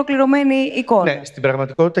την πιο ολοκληρωμένη εικόνα. Ναι, στην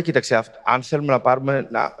πραγματικότητα, κοίταξε, αν θέλουμε να πάρουμε.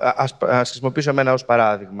 Ας χρησιμοποιήσω εμένα ως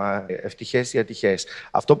παράδειγμα, ευτυχές ή ατυχές.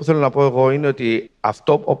 Αυτό που θέλω να πω εγώ είναι ότι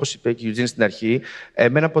αυτό, όπως είπε και η Eugene στην αρχή,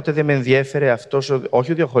 εμένα ποτέ δεν με ενδιέφερε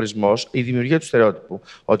όχι ο διαχωρισμός, η δημιουργία του στερεότυπου.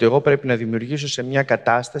 Ότι εγώ πρέπει να δημιουργήσω σε μια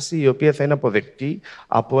κατάσταση η οποία θα είναι αποδεκτή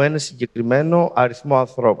από ένα συγκεκριμένο αριθμό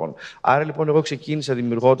ανθρώπων. Άρα λοιπόν, εγώ ξεκίνησα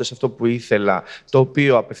δημιουργώντας αυτό που ήθελα, το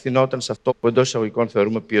οποίο απευθυνόταν σε αυτό που εντός εισαγωγικών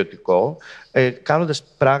θεωρούμε ποιοτικό. Κάνοντας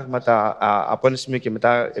πράγματα από ένα σημείο και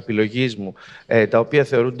μετά επιλογής μου, τα οποία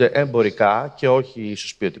θεωρούνται εμπορικά και όχι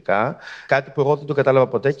ίσως ποιοτικά, κάτι που εγώ δεν το κατάλαβα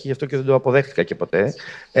ποτέ και γι' αυτό και δεν το αποδέχτηκα και ποτέ,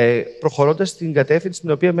 προχωρώντας στην κατεύθυνση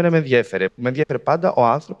την οποία εμένα με ενδιέφερε. Με ενδιέφερε πάντα ο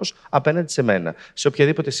άνθρωπος απέναντι σε μένα, σε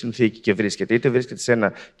οποιαδήποτε συνθήκη και βρίσκεται. Είτε βρίσκεται σε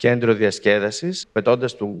ένα κέντρο διασκέδασης,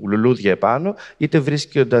 πετώντας του λουλούδια επάνω, είτε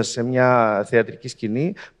βρίσκοντας σε μια θεατρική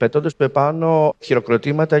σκηνή, πετώντας του επάνω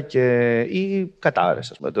χειροκροτήματα ή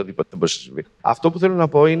κατάρρες, ας πούμε, οτιδήποτε δεν μπορεί να συμβεί. Αυτό που θέλω να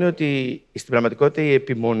πω είναι ότι στην πραγματικότητα η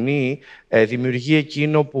επιμονή δημιουργεί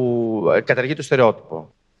εκείνο που καταργεί το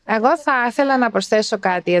στερεότυπο. Εγώ θα ήθελα να προσθέσω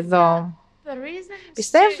κάτι εδώ.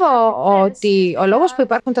 Πιστεύω ότι ο λόγος που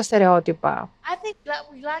υπάρχουν τα στερεότυπα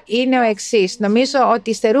είναι ο εξής. Νομίζω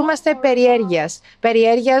ότι στερούμαστε περιέργειας.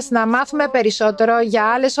 Περιέργειας να μάθουμε περισσότερο για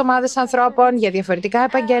άλλες ομάδες ανθρώπων, για διαφορετικά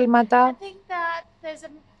επαγγέλματα.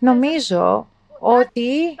 Νομίζω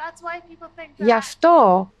ότι γι'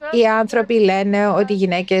 αυτό οι άνθρωποι λένε ότι οι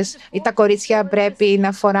γυναίκες ή τα κορίτσια πρέπει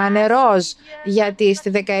να φοράνε ροζ, γιατί στη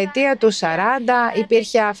δεκαετία του 40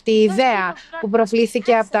 υπήρχε αυτή η ιδέα που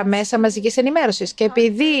προβλήθηκε από τα μέσα μαζικής ενημέρωσης. Και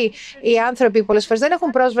επειδή οι άνθρωποι πολλές φορές δεν έχουν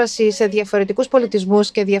πρόσβαση σε διαφορετικούς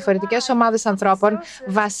πολιτισμούς και διαφορετικές ομάδες ανθρώπων,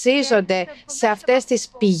 βασίζονται σε αυτές τις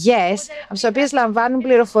πηγές, από τις οποίες λαμβάνουν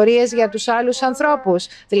πληροφορίες για τους άλλους ανθρώπους.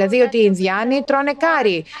 Δηλαδή ότι οι Ινδιάνοι τρώνε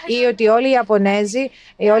κάρι ή ότι όλοι οι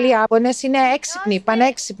όλοι οι Ιάπωνες είναι έξυπνοι,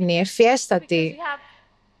 πανέξυπνοι, ευφιέστατοι.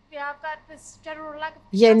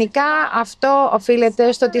 Γενικά αυτό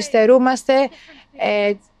οφείλεται στο ότι στερούμαστε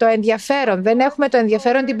το ενδιαφέρον. Δεν έχουμε το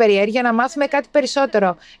ενδιαφέρον, την περιέργεια να μάθουμε κάτι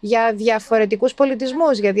περισσότερο για διαφορετικούς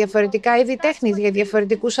πολιτισμούς, για διαφορετικά είδη τέχνης, για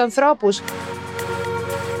διαφορετικούς ανθρώπους.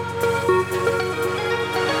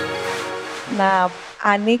 Να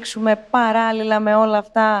ανοίξουμε παράλληλα με όλα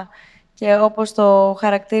αυτά και όπως το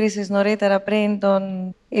χαρακτήρισες νωρίτερα πριν,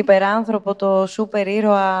 τον υπεράνθρωπο, το σούπερ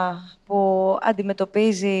ήρωα που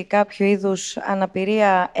αντιμετωπίζει κάποιο είδους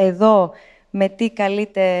αναπηρία, εδώ με τι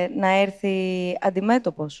καλείται να έρθει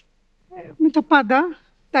αντιμέτωπος? Με τα πάντα.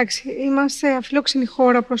 Εντάξει, είμαστε αφιλόξενη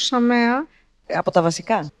χώρα προς ΑΜΕΑ. Από τα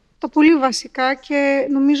βασικά. Τα πολύ βασικά, και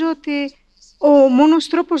νομίζω ότι ο μόνος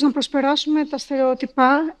τρόπος να προσπεράσουμε τα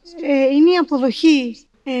στερεότυπα είναι η αποδοχή.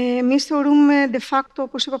 Εμείς θεωρούμε de facto,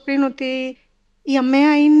 όπως είπα πριν, ότι οι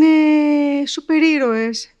ΑΜΕΑ είναι σούπερ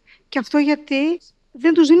ήρωες. Και αυτό γιατί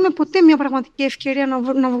δεν τους δίνουμε ποτέ μια πραγματική ευκαιρία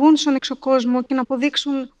να βγουν στον εξωκόσμο και να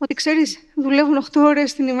αποδείξουν ότι, ξέρεις, δουλεύουν 8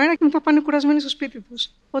 ώρες την ημέρα και μετά πάνε κουρασμένοι στο σπίτι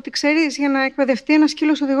τους. Ότι, ξέρεις, για να εκπαιδευτεί ένας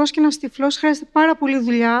σκύλος οδηγός και ένας τυφλός χρειάζεται πάρα πολύ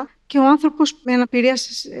δουλειά, και ο άνθρωπος με αναπηρία,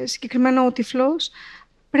 συγκεκριμένα ο τυφλός,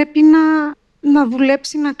 πρέπει να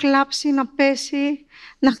δουλέψει, να κλάψει, να πέσει,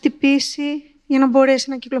 να χτυπήσει, για να μπορέσει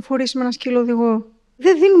να κυκλοφορήσει με ένα σκύλο οδηγό.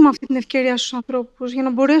 δεν δίνουμε αυτή την ευκαιρία στους ανθρώπους για να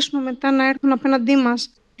μπορέσουμε μετά να έρθουν απέναντί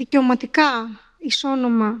μας δικαιωματικά,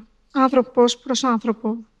 ισόνομα, άνθρωπος προς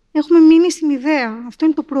άνθρωπο. Έχουμε μείνει στην ιδέα. Αυτό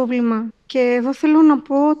είναι το πρόβλημα. Και εδώ θέλω να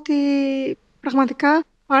πω ότι πραγματικά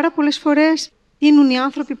πάρα πολλές φορές τείνουν οι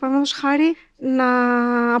άνθρωποι, παραδείγματος χάρη, να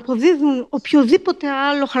αποδίδουν οποιοδήποτε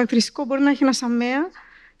άλλο χαρακτηριστικό μπορεί να έχει ένα αμαία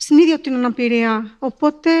στην ίδια την αναπηρία.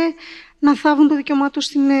 Οπότε να θάβουν το δικαίωμά του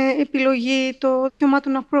στην επιλογή, το δικαίωμά του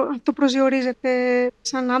να το προσδιορίζεται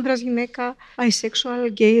σαν άντρας, γυναίκα,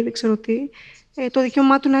 bisexual, gay, δεν ξέρω τι. Το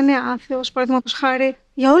δικαίωμά του να είναι άθεος, παραδείγματος χάρη.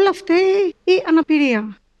 Για όλα αυτά η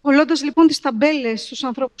αναπηρία. Κολλώντας λοιπόν τις ταμπέλες στους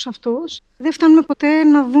ανθρώπους αυτούς, δεν φτάνουμε ποτέ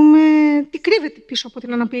να δούμε τι κρύβεται πίσω από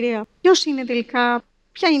την αναπηρία. Ποιος είναι τελικά,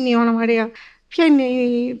 ποια είναι η Ιωάννα Μαρία, ποια είναι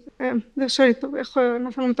η. Έχω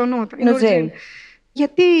ένα θέμα με τα ονόματα.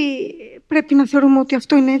 Γιατί πρέπει να θεωρούμε ότι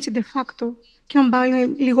αυτό είναι έτσι de facto και να πάμε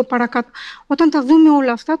λίγο παρακάτω. Όταν τα δούμε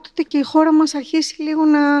όλα αυτά, τότε και η χώρα μας αρχίσει λίγο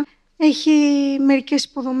να έχει μερικές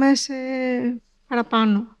υποδομές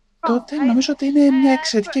παραπάνω. Τότε νομίζω ότι είναι μια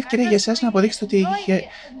εξαιρετική ευκαιρία για εσάς να αποδείξετε ότι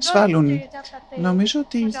σφάλουν. Νομίζω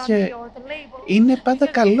ότι είναι πάντα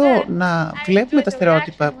καλό να βλέπουμε τα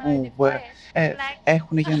στερεότυπα που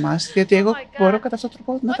έχουν για μας, γιατί εγώ μπορώ κατά αυτόν τον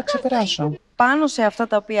τρόπο να τα ξεπεράσω. Πάνω σε αυτά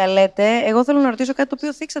τα οποία λέτε, εγώ θέλω να ρωτήσω κάτι το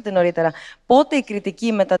οποίο θίξατε νωρίτερα. Πότε η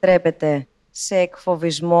κριτική μετατρέπεται σε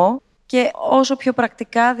εκφοβισμό και όσο πιο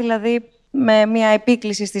πρακτικά, δηλαδή με μια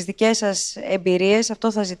επίκληση στις δικές σας εμπειρίες,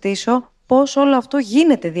 αυτό θα ζητήσω, πώς όλο αυτό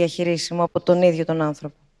γίνεται διαχειρίσιμο από τον ίδιο τον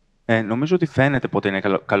άνθρωπο. Νομίζω ότι φαίνεται πότε είναι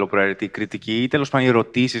καλοπροαίρετη η κριτική ή τέλος πάντων οι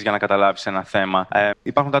ερωτήσεις για να καταλάβεις ένα θέμα.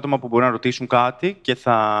 Υπάρχουν τα άτομα που μπορούν να ρωτήσουν κάτι και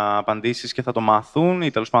θα απαντήσεις και θα το μάθουν,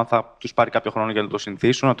 ή τέλος πάντων θα τους πάρει κάποιο χρόνο για να το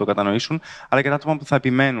συνηθίσουν, να το κατανοήσουν. Αλλά και τα άτομα που θα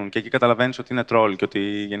επιμένουν και εκεί καταλαβαίνεις ότι είναι τρόλ και ότι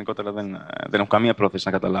γενικότερα δεν έχουν καμία πρόθεση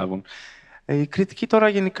να καταλάβουν. Η κριτική τώρα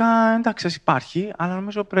γενικά εντάξει, υπάρχει, αλλά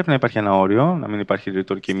νομίζω πρέπει να υπάρχει ένα όριο, να μην υπάρχει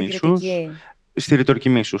ρητορική μίσους. Στη ρητορική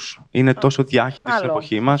μίσους. Είναι τόσο διάχυτη στην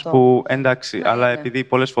εποχή μας που εντάξει, αλλά επειδή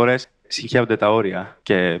πολλές φορές συγχέονται τα όρια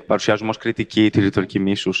και παρουσιάζουμε ως κριτική τη ρητορική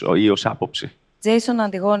μίσους ή ως άποψη. Τζέισον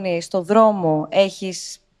Αντιγόνη, στο δρόμο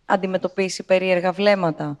έχεις αντιμετωπίσει περίεργα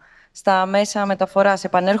βλέμματα? Στα μέσα μεταφοράς,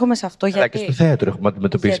 επανέρχομαι σε αυτό γιατί. Αλλά και στο θέατρο έχουμε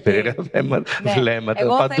αντιμετωπίσει περίεργα βλέμματα.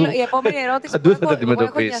 Εγώ θέλω, η επόμενη ερώτηση που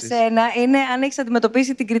έχω για σένα είναι αν έχεις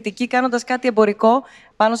αντιμετωπίσει την κριτική κάνοντας κάτι εμπορικό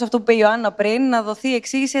πάνω σε αυτό που είπε η Ιωάννα πριν, να δοθεί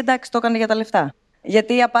εξήγηση, εντάξει, το έκανε για τα λεφτά.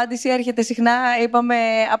 Γιατί η απάντηση έρχεται συχνά, είπαμε,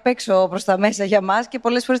 απ' έξω προς τα μέσα για μας και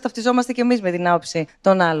πολλές φορές ταυτιζόμαστε κι εμείς με την άποψη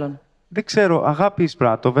των άλλων. Δεν ξέρω, αγάπη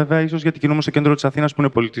εισπράττω. Βέβαια, ίσως γιατί κινούμαι στο κέντρο της Αθήνας που είναι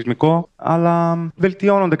πολιτισμικό, αλλά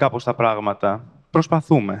βελτιώνονται κάπως τα πράγματα.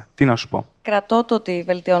 Προσπαθούμε. Τι να σου πω. Κρατώ το ότι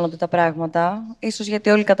βελτιώνονται τα πράγματα. Ίσως γιατί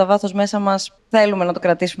όλοι κατά βάθος μέσα μας θέλουμε να το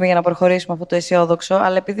κρατήσουμε για να προχωρήσουμε αυτό το αισιόδοξο.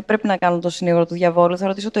 Αλλά επειδή πρέπει να κάνω το συνήγορο του διαβόλου, θα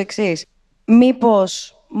ρωτήσω το εξής.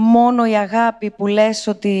 Μήπως μόνο η αγάπη που λες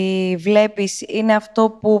ότι βλέπεις είναι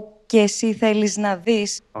αυτό που και εσύ θέλεις να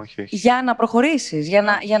δεις για να προχωρήσεις,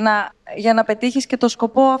 για να πετύχεις και το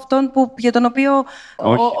σκοπό αυτόν για τον οποίο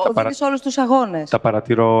οδηγείς όλους τους αγώνες. Τα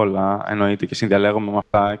παρατηρώ όλα, εννοείται, και συνδιαλέγομαι με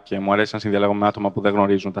αυτά και μου αρέσει να συνδιαλέγομαι με άτομα που δεν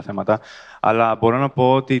γνωρίζουν τα θέματα. Αλλά μπορώ να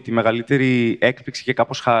πω ότι τη μεγαλύτερη έκπληξη και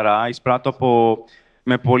κάπως χαρά εισπράττω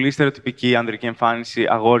με πολύ στερεοτυπική ανδρική εμφάνιση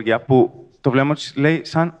αγόρια που το βλέμμα τους λέει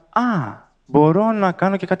σαν μπορώ να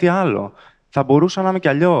κάνω και κάτι άλλο. Θα μπορούσα να είμαι κι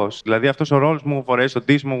αλλιώς. Δηλαδή, αυτός ο ρόλος μου φορέσει, το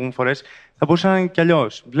ντύσιμο μου φορέσει, θα μπορούσα να είναι κι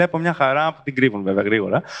αλλιώς. Βλέπω μια χαρά που την κρύβουν βέβαια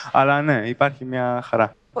γρήγορα, αλλά ναι, υπάρχει μια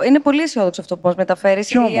χαρά. Είναι πολύ αισιόδοξο αυτό που μας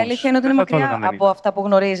μεταφέρεις. Η αλήθεια είναι ότι είναι μακριά από αυτά που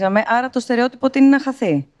γνωρίζαμε, άρα το στερεότυπο ότι είναι να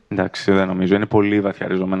χαθεί. Εντάξει, δεν νομίζω. Είναι πολύ βαθιά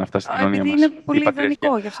ριζωμένα αυτά στην κοινωνία μας. Είναι πολύ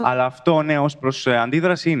ιδανικό γι' αυτό. Αλλά αυτό, ναι, ως προς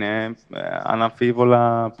αντίδραση είναι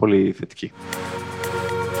αναμφίβολα πολύ θετική.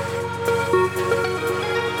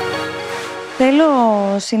 Θέλω,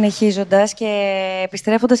 συνεχίζοντας και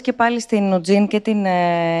επιστρέφοντας και πάλι στην Νουτζίν και την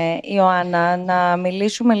Ιωάννα, να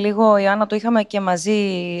μιλήσουμε λίγο, Ιωάννα, το είχαμε και μαζί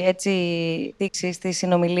έτσι δείξει στις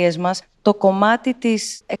συνομιλίες μας, το κομμάτι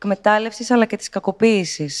της εκμετάλλευσης αλλά και της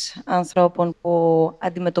κακοποίησης ανθρώπων που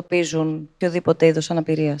αντιμετωπίζουν οποιοδήποτε είδος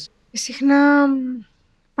αναπηρίας. Συχνά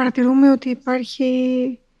παρατηρούμε ότι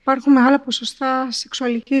υπάρχουν μεγάλα ποσοστά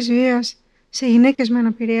σεξουαλικής βίας σε γυναίκες με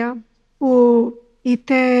αναπηρία που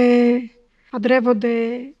είτε παντρεύονται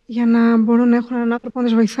για να μπορούν να έχουν έναν άνθρωπο να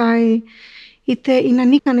τις βοηθάει, είτε είναι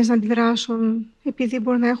ανίκανες να αντιδράσουν επειδή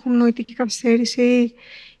μπορεί να έχουν νοητική καθυστέρηση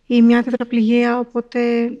ή μια τετραπληγία, οπότε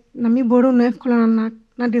να μην μπορούν εύκολα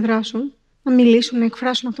να αντιδράσουν, να μιλήσουν, να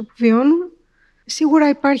εκφράσουν αυτό που βιώνουν. Σίγουρα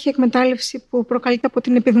υπάρχει εκμετάλλευση που προκαλείται από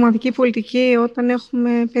την επιδοματική πολιτική όταν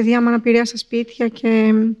έχουμε παιδιά με αναπηρία στα σπίτια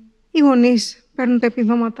και οι γονείς παίρνουν τα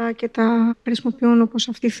επιδόματα και τα χρησιμοποιούν όπως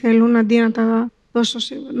αυτοί θέλουν, αντί να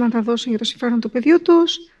τα δώσουν για το συμφέρον του παιδιού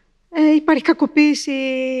τους. Υπάρχει κακοποίηση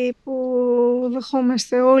που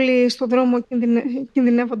δεχόμαστε όλοι στον δρόμο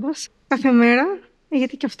κινδυνεύοντας κάθε μέρα,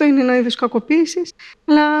 γιατί και αυτό είναι ένα είδος κακοποίησης.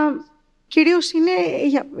 Αλλά κυρίως είναι,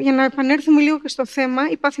 για να επανέλθουμε λίγο και στο θέμα,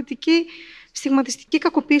 η παθητική στιγματιστική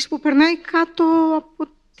κακοποίηση που περνάει κάτω από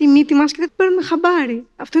τη μύτη μας και δεν την παίρνουμε χαμπάρι.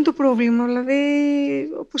 Αυτό είναι το πρόβλημα. Δηλαδή,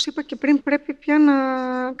 όπως είπα και πριν, πρέπει πια να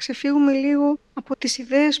ξεφύγουμε λίγο από τις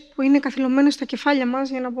ιδέες που είναι καθυλωμένες στα κεφάλια μας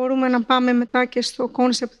για να μπορούμε να πάμε μετά και στο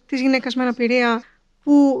κόνσεπτ της γυναίκας με αναπηρία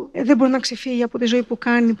που δεν μπορεί να ξεφύγει από τη ζωή που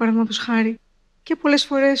κάνει, παραδείγματος χάρη. Και πολλές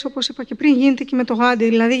φορές, όπως είπα και πριν, γίνεται και με το γάντι.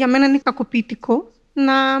 Δηλαδή, για μένα είναι κακοποιητικό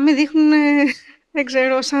να με δείχνουν, δεν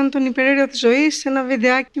ξέρω, σαν τον υπεραίρεο της ζωής, σε ένα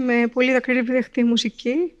βιντεάκι με πολύ δακρύβρεχτη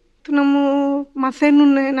μουσική. Του να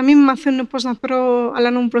να μην μαθαίνουν πώς να τρώω,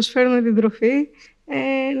 αλλά να μου προσφέρουν την τροφή.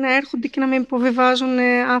 Να έρχονται και να με υποβιβάζουν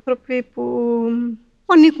άνθρωποι που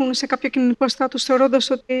ανήκουν σε κάποιο κοινωνικό στάτους, θεωρώντας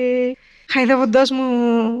ότι χαϊδεύοντάς μου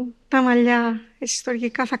τα μαλλιά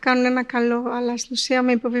ιστορικά θα κάνουν ένα καλό, αλλά στην ουσία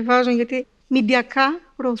με υποβιβάζουν γιατί μηντιακά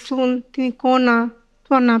προωθούν την εικόνα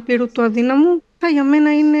του ανάπηρου, του αδύναμου. Για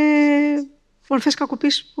μένα είναι μορφές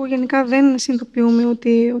κακοποίησης που γενικά δεν συνειδητοποιούμε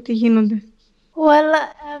ότι γίνονται.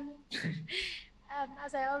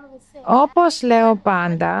 Όπως λέω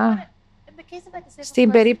πάντα,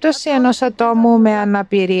 στην περίπτωση ενός ατόμου με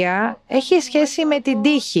αναπηρία έχει σχέση με την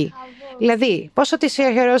τύχη. Δηλαδή, πόσο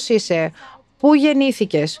τυχερός είσαι, πού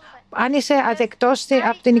γεννήθηκες, αν είσαι αδεκτός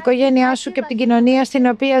από την οικογένειά σου και από την κοινωνία στην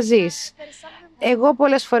οποία ζεις. Εγώ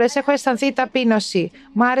πολλές φορές έχω αισθανθεί ταπείνωση.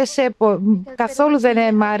 Καθόλου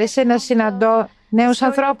δεν μ' άρεσε να συναντώ νέους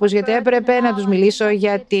ανθρώπους, γιατί έπρεπε να τους μιλήσω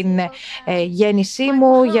για την γέννησή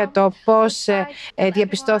μου, για το πώς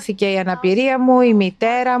διαπιστώθηκε η αναπηρία μου, η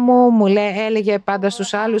μητέρα μου έλεγε πάντα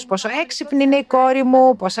στους άλλους πόσο έξυπνη είναι η κόρη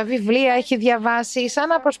μου, πόσα βιβλία έχει διαβάσει, σαν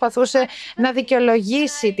να προσπαθούσε να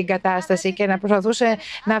δικαιολογήσει την κατάσταση και να προσπαθούσε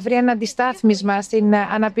να βρει ένα αντιστάθμισμα στην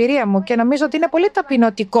αναπηρία μου, και νομίζω ότι είναι πολύ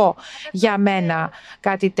ταπεινωτικό για μένα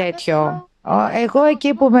κάτι τέτοιο. Εγώ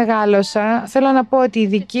εκεί που μεγάλωσα, θέλω να πω ότι η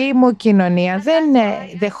δική μου κοινωνία δεν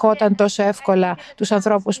δεχόταν τόσο εύκολα τους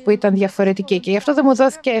ανθρώπους που ήταν διαφορετικοί, και γι' αυτό δεν μου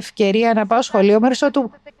δόθηκε ευκαιρία να πάω σχολείο μέχρι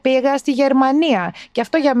ότου πήγα στη Γερμανία. Και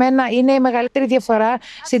αυτό για μένα είναι η μεγαλύτερη διαφορά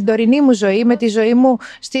στην τωρινή μου ζωή με τη ζωή μου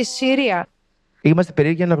στη Συρία. Είμαστε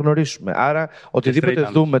περίεργοι να γνωρίσουμε. Άρα, οτιδήποτε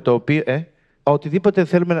δούμε το οποίο.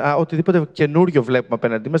 Οτιδήποτε καινούριο βλέπουμε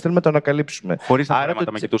απέναντί μας, θέλουμε να το ανακαλύψουμε. Χωρίς τα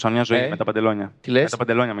φορέματα με κοιτούσαν μια ζωή με τα παντελόνια. Τι λες? Με τα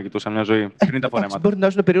παντελόνια με κοιτούσαν μια ζωή. Πριν τα φορέματα. Μπορεί να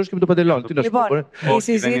ζουν περίεργος και με το παντελόνι. Λοιπόν, η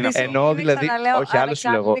συζήτηση. Εννοώ δηλαδή. Όχι, άλλο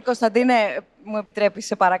σου λέγω. Κωνσταντίνε, μου επιτρέπεις,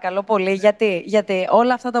 σε παρακαλώ πολύ. Γιατί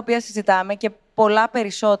όλα αυτά τα οποία συζητάμε και πολλά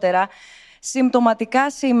περισσότερα.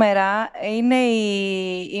 Συμπτωματικά σήμερα είναι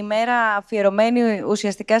η ημέρα αφιερωμένη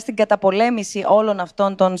ουσιαστικά στην καταπολέμηση όλων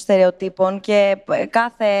αυτών των στερεοτύπων και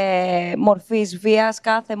κάθε μορφής βίας,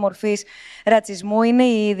 κάθε μορφής ρατσισμού. Είναι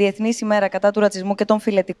η Διεθνής ημέρα κατά του ρατσισμού και των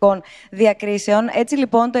φιλετικών διακρίσεων. Έτσι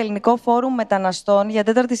λοιπόν το Ελληνικό Φόρουμ Μεταναστών για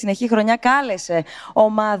 4η συνεχή χρονιά κάλεσε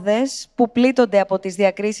ομάδες που πλήττονται από τις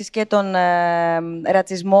διακρίσεις και τον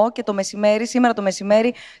ρατσισμό, και το μεσημέρι, σήμερα το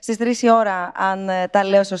μεσημέρι στις 3 η ώρα, αν τα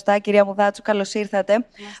λέω σωστά, κυρία Μουδάτσου, καλώς ήρθατε.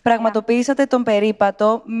 Πραγματοποιήσατε τον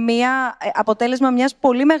περίπατο, αποτέλεσμα μιας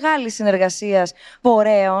πολύ μεγάλης συνεργασίας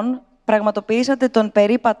φορέων. Πραγματοποιήσατε τον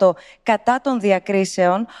περίπατο κατά των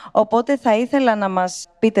διακρίσεων, οπότε θα ήθελα να μας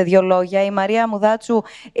πείτε 2 λόγια. Η Μαρία Μουδάτσου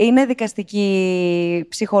είναι δικαστική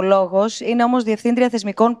ψυχολόγος, είναι όμως διευθύντρια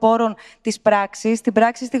θεσμικών πόρων της πράξης. Την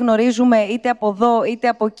πράξη τη γνωρίζουμε είτε από εδώ, είτε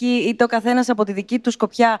από εκεί, είτε ο καθένας από τη δική του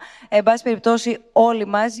σκοπιά, εν πάση περιπτώσει όλοι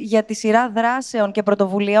μας, για τη σειρά δράσεων και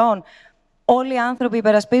πρωτοβουλειών. Όλοι οι άνθρωποι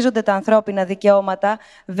υπερασπίζονται τα ανθρώπινα δικαιώματα.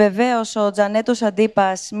 Βεβαίως, ο Τζανέτος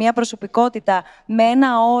Αντίπας, μια προσωπικότητα με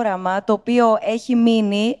ένα όραμα το οποίο έχει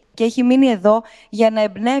μείνει και έχει μείνει εδώ για να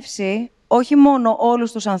εμπνεύσει όχι μόνο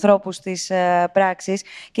όλους τους ανθρώπους της πράξης,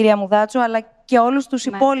 κυρία Μουδάτσου, αλλά και όλους τους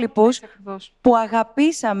υπόλοιπους που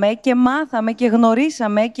αγαπήσαμε και μάθαμε και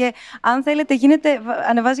γνωρίσαμε, και αν θέλετε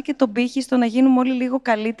ανεβάζει και τον πύχη στο να γίνουμε όλοι λίγο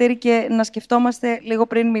καλύτεροι και να σκεφτόμαστε λίγο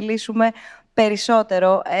πριν μιλήσουμε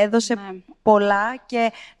περισσότερο. Έδωσε πολλά,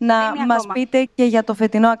 και να μας πείτε και για το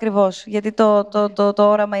φετινό ακριβώς, γιατί το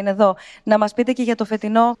όραμα είναι εδώ. Να μας πείτε και για το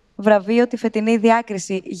φετινό βραβείο, τη φετινή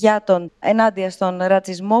διάκριση ενάντια στον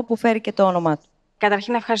ρατσισμό που φέρει και το όνομά του.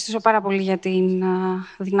 Καταρχήν, να ευχαριστήσω πάρα πολύ για την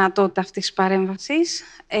δυνατότητα αυτής της παρέμβασης.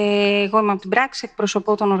 Εγώ είμαι από την πράξη,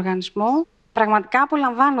 εκπροσωπώ τον οργανισμό. Πραγματικά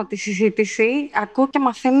απολαμβάνω τη συζήτηση. Ακούω και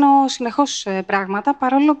μαθαίνω συνεχώς πράγματα,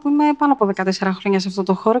 παρόλο που είμαι πάνω από 14 χρόνια σε αυτό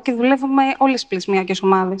το χώρο και δουλεύω με όλες τις πλησμιακές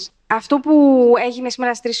ομάδες. Αυτό που έγινε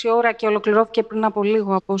σήμερα στις 3 η ώρα και ολοκληρώθηκε πριν από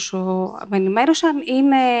λίγο, από όσο με ενημέρωσαν,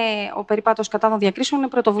 είναι ο περίπατος κατά των διακρίσεων, είναι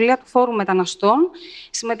πρωτοβουλία του Φόρουμ Μεταναστών.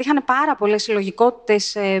 Συμμετείχαν πάρα πολλές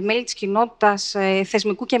συλλογικότητες, μέλη της κοινότητας,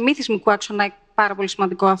 θεσμικού και μη θεσμικού άξονα, πάρα πολύ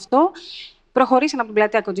σημαντικό αυτό. Προχωρήσαν από την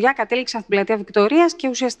πλατεία Κοντζιά, κατέληξαν στην πλατεία Βικτωρίας και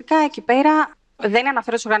ουσιαστικά εκεί πέρα. Δεν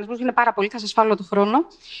αναφέρω τους οργανισμούς, είναι πάρα πολύ, θα σας φάλω το χρόνο.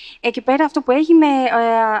 Εκεί πέρα αυτό που έγινε,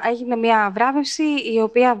 έγινε μια βράβευση η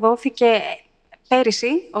οποία δόθηκε πέρυσι,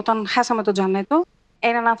 όταν χάσαμε τον Τζανέτο.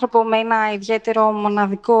 Έναν άνθρωπο με ένα ιδιαίτερο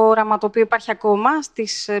μοναδικό όραμα, το οποίο υπάρχει ακόμα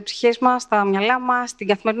στις ψυχές μας, στα μυαλά μας, στην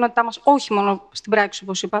καθημερινότητά μας, όχι μόνο στην πράξη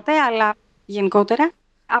όπως είπατε, αλλά γενικότερα.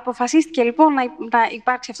 Αποφασίστηκε λοιπόν να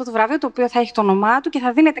υπάρξει αυτό το βραβείο, το οποίο θα έχει το όνομά του και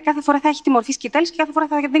θα δίνεται κάθε φορά, θα έχει τη μορφή σκητάλης και κάθε φορά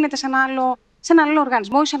θα δίνεται σε έναν άλλο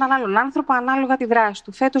οργανισμό ή σε έναν άλλον άνθρωπο, ανάλογα τη δράση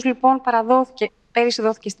του. Φέτος λοιπόν πέρυσι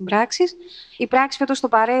δόθηκε στην πράξη. Η πράξη φέτος το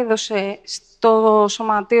παρέδωσε στο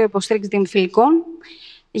Σωματείο Υποστήριξης Διεμφυλικών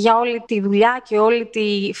για όλη τη δουλειά και όλη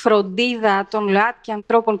τη φροντίδα των ΛΟΑΤΚΙ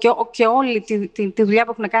ανθρώπων και όλη τη δουλειά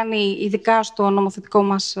που έχουν κάνει ειδικά στο νομοθετικό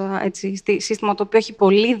μας σύστημα, το οποίο έχει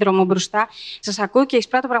πολύ δρόμο μπροστά. Σας ακούω και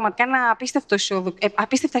εισπράττω πραγματικά ένα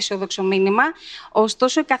απίστευτα αισιόδοξο μήνυμα.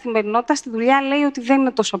 Ωστόσο, η καθημερινότητα στη δουλειά λέει ότι δεν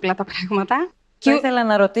είναι τόσο απλά τα πράγματα. Θα ήθελα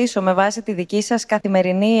να ρωτήσω με βάση τη δική σας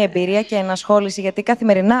καθημερινή εμπειρία και ενασχόληση, γιατί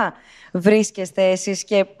καθημερινά βρίσκεστε εσείς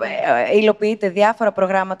και υλοποιείτε διάφορα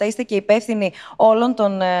προγράμματα, είστε και υπεύθυνοι όλων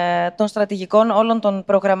των στρατηγικών, όλων των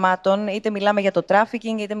προγραμμάτων, είτε μιλάμε για το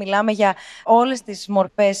τράφικινγκ, είτε μιλάμε για όλες τις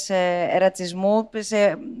μορφές ρατσισμού.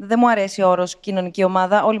 Δεν μου αρέσει ο όρος κοινωνική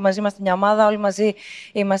ομάδα, όλοι μαζί είμαστε μια ομάδα, όλοι μαζί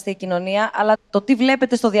είμαστε η κοινωνία, αλλά το τι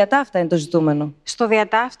βλέπετε στο διατάφτα είναι το ζητούμενο. Στο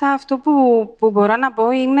διατάφτα αυτό που μπορώ να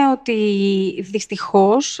πω είναι ότι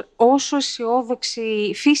δυστυχώς, όσο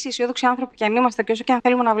φύση αισιόδοξοι άνθρωποι και αν είμαστε και όσο και αν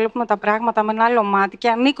θέλουμε να βλέπουμε τα πράγματα με ένα άλλο μάτι, και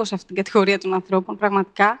ανήκω σε αυτήν την κατηγορία των ανθρώπων,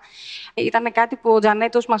 πραγματικά, ήταν κάτι που ο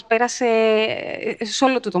Τζανέτος μας πέρασε σε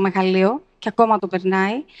όλο του το μεγαλείο και ακόμα το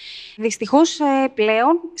περνάει. Δυστυχώς,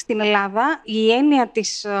 πλέον, στην Ελλάδα, η έννοια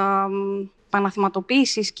της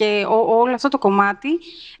παναθηματοποίησης και όλο αυτό το κομμάτι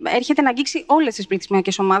έρχεται να αγγίξει όλες τις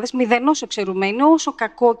πληθυσμιακές ομάδες, μηδενός εξαιρουμένου, όσο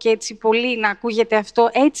κακό και έτσι πολύ να ακούγεται αυτό,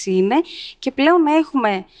 έτσι είναι. Και πλέον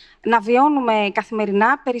να βιώνουμε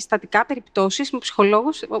καθημερινά περιστατικά, περιπτώσεις με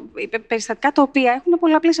ψυχολόγους, περιστατικά τα οποία έχουν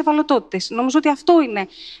πολλαπλές ευαλωτότητες. Νομίζω ότι αυτό είναι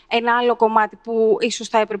ένα άλλο κομμάτι που ίσως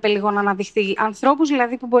θα έπρεπε λίγο να αναδειχθεί. Ανθρώπους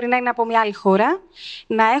δηλαδή που μπορεί να είναι από μια άλλη χώρα,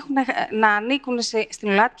 να ανήκουν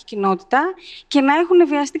στην ΛΟΑΤΚΙ κοινότητα και να έχουν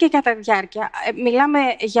βιαστεί και κατά διάρκεια. Μιλάμε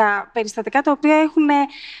για περιστατικά τα οποία έχουν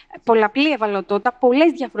πολλαπλή ευαλωτότητα,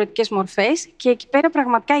 πολλές διαφορετικές μορφές και εκεί πέρα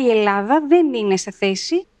πραγματικά η Ελλάδα δεν είναι σε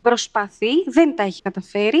θέση, προσπαθεί, δεν τα έχει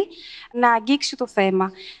καταφέρει να αγγίξει το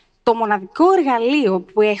θέμα. Το μοναδικό εργαλείο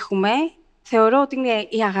που έχουμε θεωρώ ότι είναι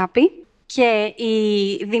η αγάπη και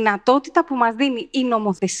η δυνατότητα που μας δίνει η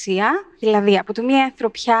νομοθεσία, δηλαδή από τη μία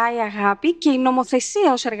ανθρωπιά η αγάπη και η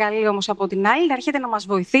νομοθεσία ως εργαλείο όμως από την άλλη να έρχεται να μας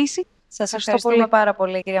βοηθήσει. Σας ευχαριστούμε πάρα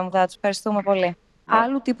πολύ, κυρία Μουδάτσου. Ευχαριστούμε πολύ.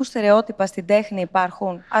 Άλλου τύπου στερεότυπα στην τέχνη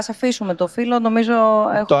υπάρχουν? Ας αφήσουμε το φύλλο, νομίζω.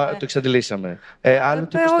 Το εξαντλήσαμε.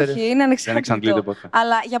 Όχι, είναι ανεξάντλητο.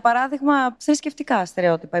 Αλλά για παράδειγμα, θρησκευτικά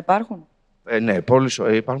στερεότυπα υπάρχουν? Ναι,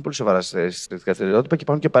 υπάρχουν πολύ σοβαρά θρησκευτικά στερεότυπα και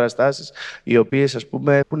υπάρχουν και παραστάσεις οι οποίες, ας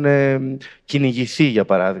πούμε, έχουν κυνηγηθεί, για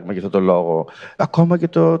παράδειγμα, για αυτό το λόγο. Ακόμα και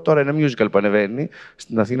τώρα ένα musical που ανεβαίνει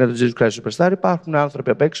στην Αθήνα, το Jesus Christ Superstar, υπάρχουν άνθρωποι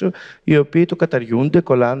απ' έξω οι οποίοι το καταργούνται,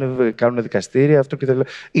 κολλάνε, κάνουν δικαστήρια, αυτό και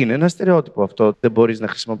είναι ένα στερεότυπο αυτό. Δεν μπορείς να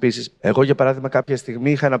χρησιμοποιήσεις. Εγώ, για παράδειγμα, κάποια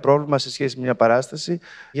στιγμή είχα ένα πρόβλημα σε σχέση με μια παράσταση,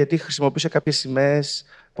 γιατί χρησιμοποίησα κάποιες σημαίες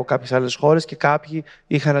από κάποιες άλλες χώρες και κάποιοι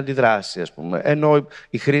είχαν αντιδράσει, ας πούμε. Ενώ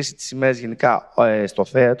η χρήση της σημαίας γενικά στο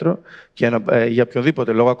θέατρο και για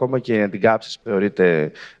οποιοδήποτε λόγο, ακόμα και να την κάψεις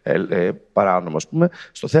θεωρείται παράνομο, ας πούμε,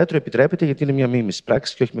 στο θέατρο επιτρέπεται γιατί είναι μια μίμηση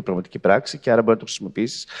πράξη και όχι μια πραγματική πράξη και άρα μπορεί να το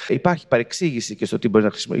χρησιμοποιήσεις. Υπάρχει παρεξήγηση και στο τι μπορεί να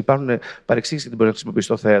χρησιμοποιήσεις. Υπάρχουν παρεξήγηση γιατί μπορεί να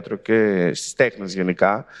χρησιμοποιήσεις στο θέατρο και στις τέχνες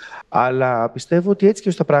γενικά. Αλλά πιστεύω ότι έτσι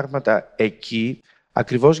και στα πράγματα εκεί.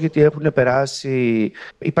 Ακριβώς γιατί έχουν περάσει,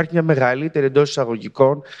 υπάρχει μια μεγαλύτερη εντός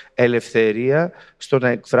εισαγωγικών ελευθερία στο να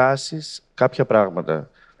εκφράσεις κάποια πράγματα.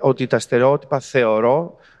 Ότι τα στερεότυπα,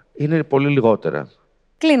 θεωρώ, είναι πολύ λιγότερα.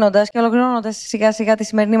 Κλείνοντας και ολοκληρώνοντας σιγά-σιγά τη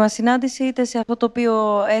σημερινή μας συνάντηση, είτε σε αυτό το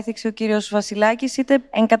οποίο έθιξε ο κύριος Βασιλάκης, είτε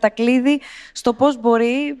εν κατακλείδη στο πώς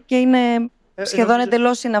μπορεί, και είναι σχεδόν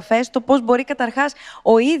εντελώς συναφές, το πώς μπορεί καταρχάς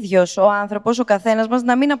ο ίδιος ο άνθρωπος, ο καθένας μας,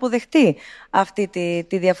 να μην αποδεχτεί αυτή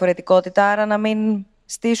τη διαφορετικότητα, άρα να μην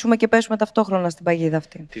στήσουμε και πέσουμε ταυτόχρονα στην παγίδα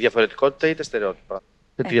αυτή. Τη διαφορετικότητα ή τα στερεότυπα?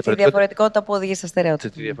 Τη διαφορετικότητα που οδηγεί στα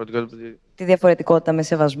στερεότυπα. Τη διαφορετικότητα με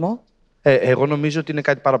σεβασμό. Εγώ νομίζω ότι είναι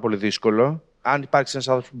κάτι πάρα πολύ δύσκολο. Αν υπάρξει ένας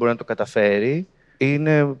άνθρωπος που μπορεί να το καταφέρει,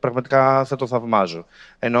 πραγματικά θα το θαυμάζω.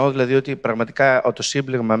 Εννοώ δηλαδή ότι πραγματικά το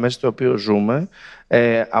σύμπλεγμα μέσα στο οποίο ζούμε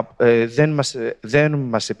δεν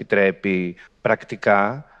μας επιτρέπει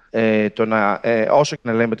πρακτικά όσο και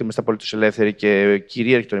να λέμε ότι είμαστε απολύτως ελεύθεροι και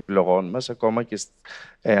κυρίαρχοι των επιλογών μας,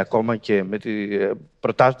 ακόμα και με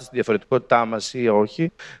προτάσσοντας τη διαφορετικότητά μας ή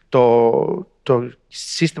όχι, το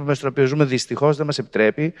σύστημα μέσα στο οποίο ζούμε δυστυχώς δεν μας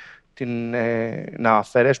επιτρέπει να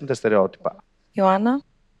αφαιρέσουμε τα στερεότυπα. Ιωάννα.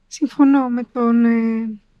 Συμφωνώ με τον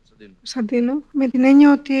Κωνσταντίνο, με την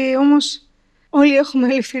έννοια ότι όμως όλοι έχουμε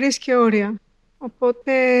ελευθερίες και όρια.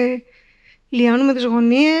 Οπότε λιάνουμε τις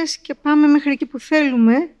γωνίες και πάμε μέχρι εκεί που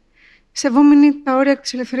θέλουμε, σεβόμενοι τα όρια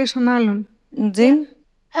της ελευθερίας των άλλων. Τζιν.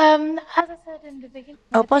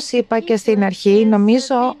 Όπως είπα και στην αρχή,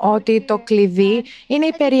 νομίζω ότι το κλειδί είναι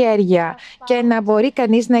η περιέργεια και να μπορεί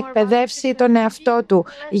κανείς να εκπαιδεύσει τον εαυτό του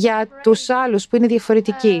για τους άλλους που είναι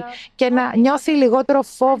διαφορετικοί και να νιώθει λιγότερο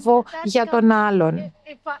φόβο για τον άλλον.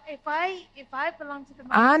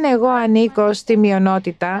 Αν εγώ ανήκω στη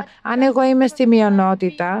μειονότητα, αν εγώ είμαι στη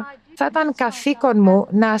μειονότητα, θα ήταν καθήκον μου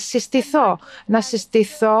να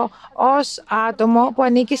συστηθώ ως άτομο που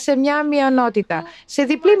ανήκει σε μια μειονότητα, σε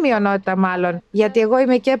διπλή μειονότητα μάλλον, γιατί εγώ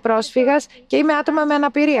είμαι και πρόσφυγας και είμαι άτομα με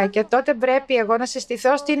αναπηρία και τότε πρέπει εγώ να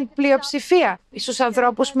συστηθώ στην πλειοψηφία, στους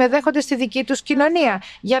ανθρώπους που με δέχονται στη δική τους κοινωνία,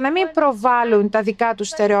 για να μην προβάλλουν τα δικά τους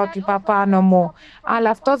στερεότυπα πάνω μου. Αλλά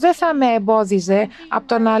αυτό δεν θα με εμπόδιζε από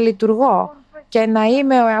το να λειτουργώ και να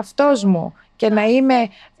είμαι ο εαυτός μου και να είμαι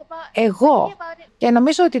εγώ. Και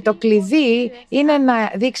νομίζω ότι το κλειδί είναι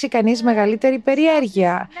να δείξει κανείς μεγαλύτερη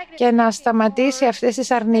περιέργεια και να σταματήσει αυτές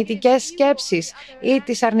τις αρνητικές σκέψεις ή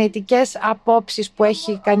τις αρνητικές απόψεις που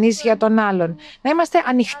έχει κανείς για τον άλλον. Να είμαστε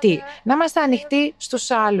ανοιχτοί. Να είμαστε ανοιχτοί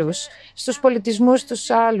στους άλλους, στους πολιτισμούς τους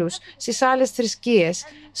άλλους, στις άλλες θρησκείες,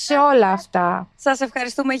 σε όλα αυτά. Σας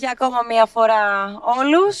ευχαριστούμε για ακόμα μία φορά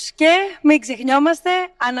όλους και μην ξεχνιόμαστε,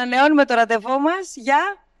 ανανεώνουμε το ραντεβού μας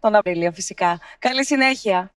για τον Απρίλιο φυσικά. Καλή συνέχεια.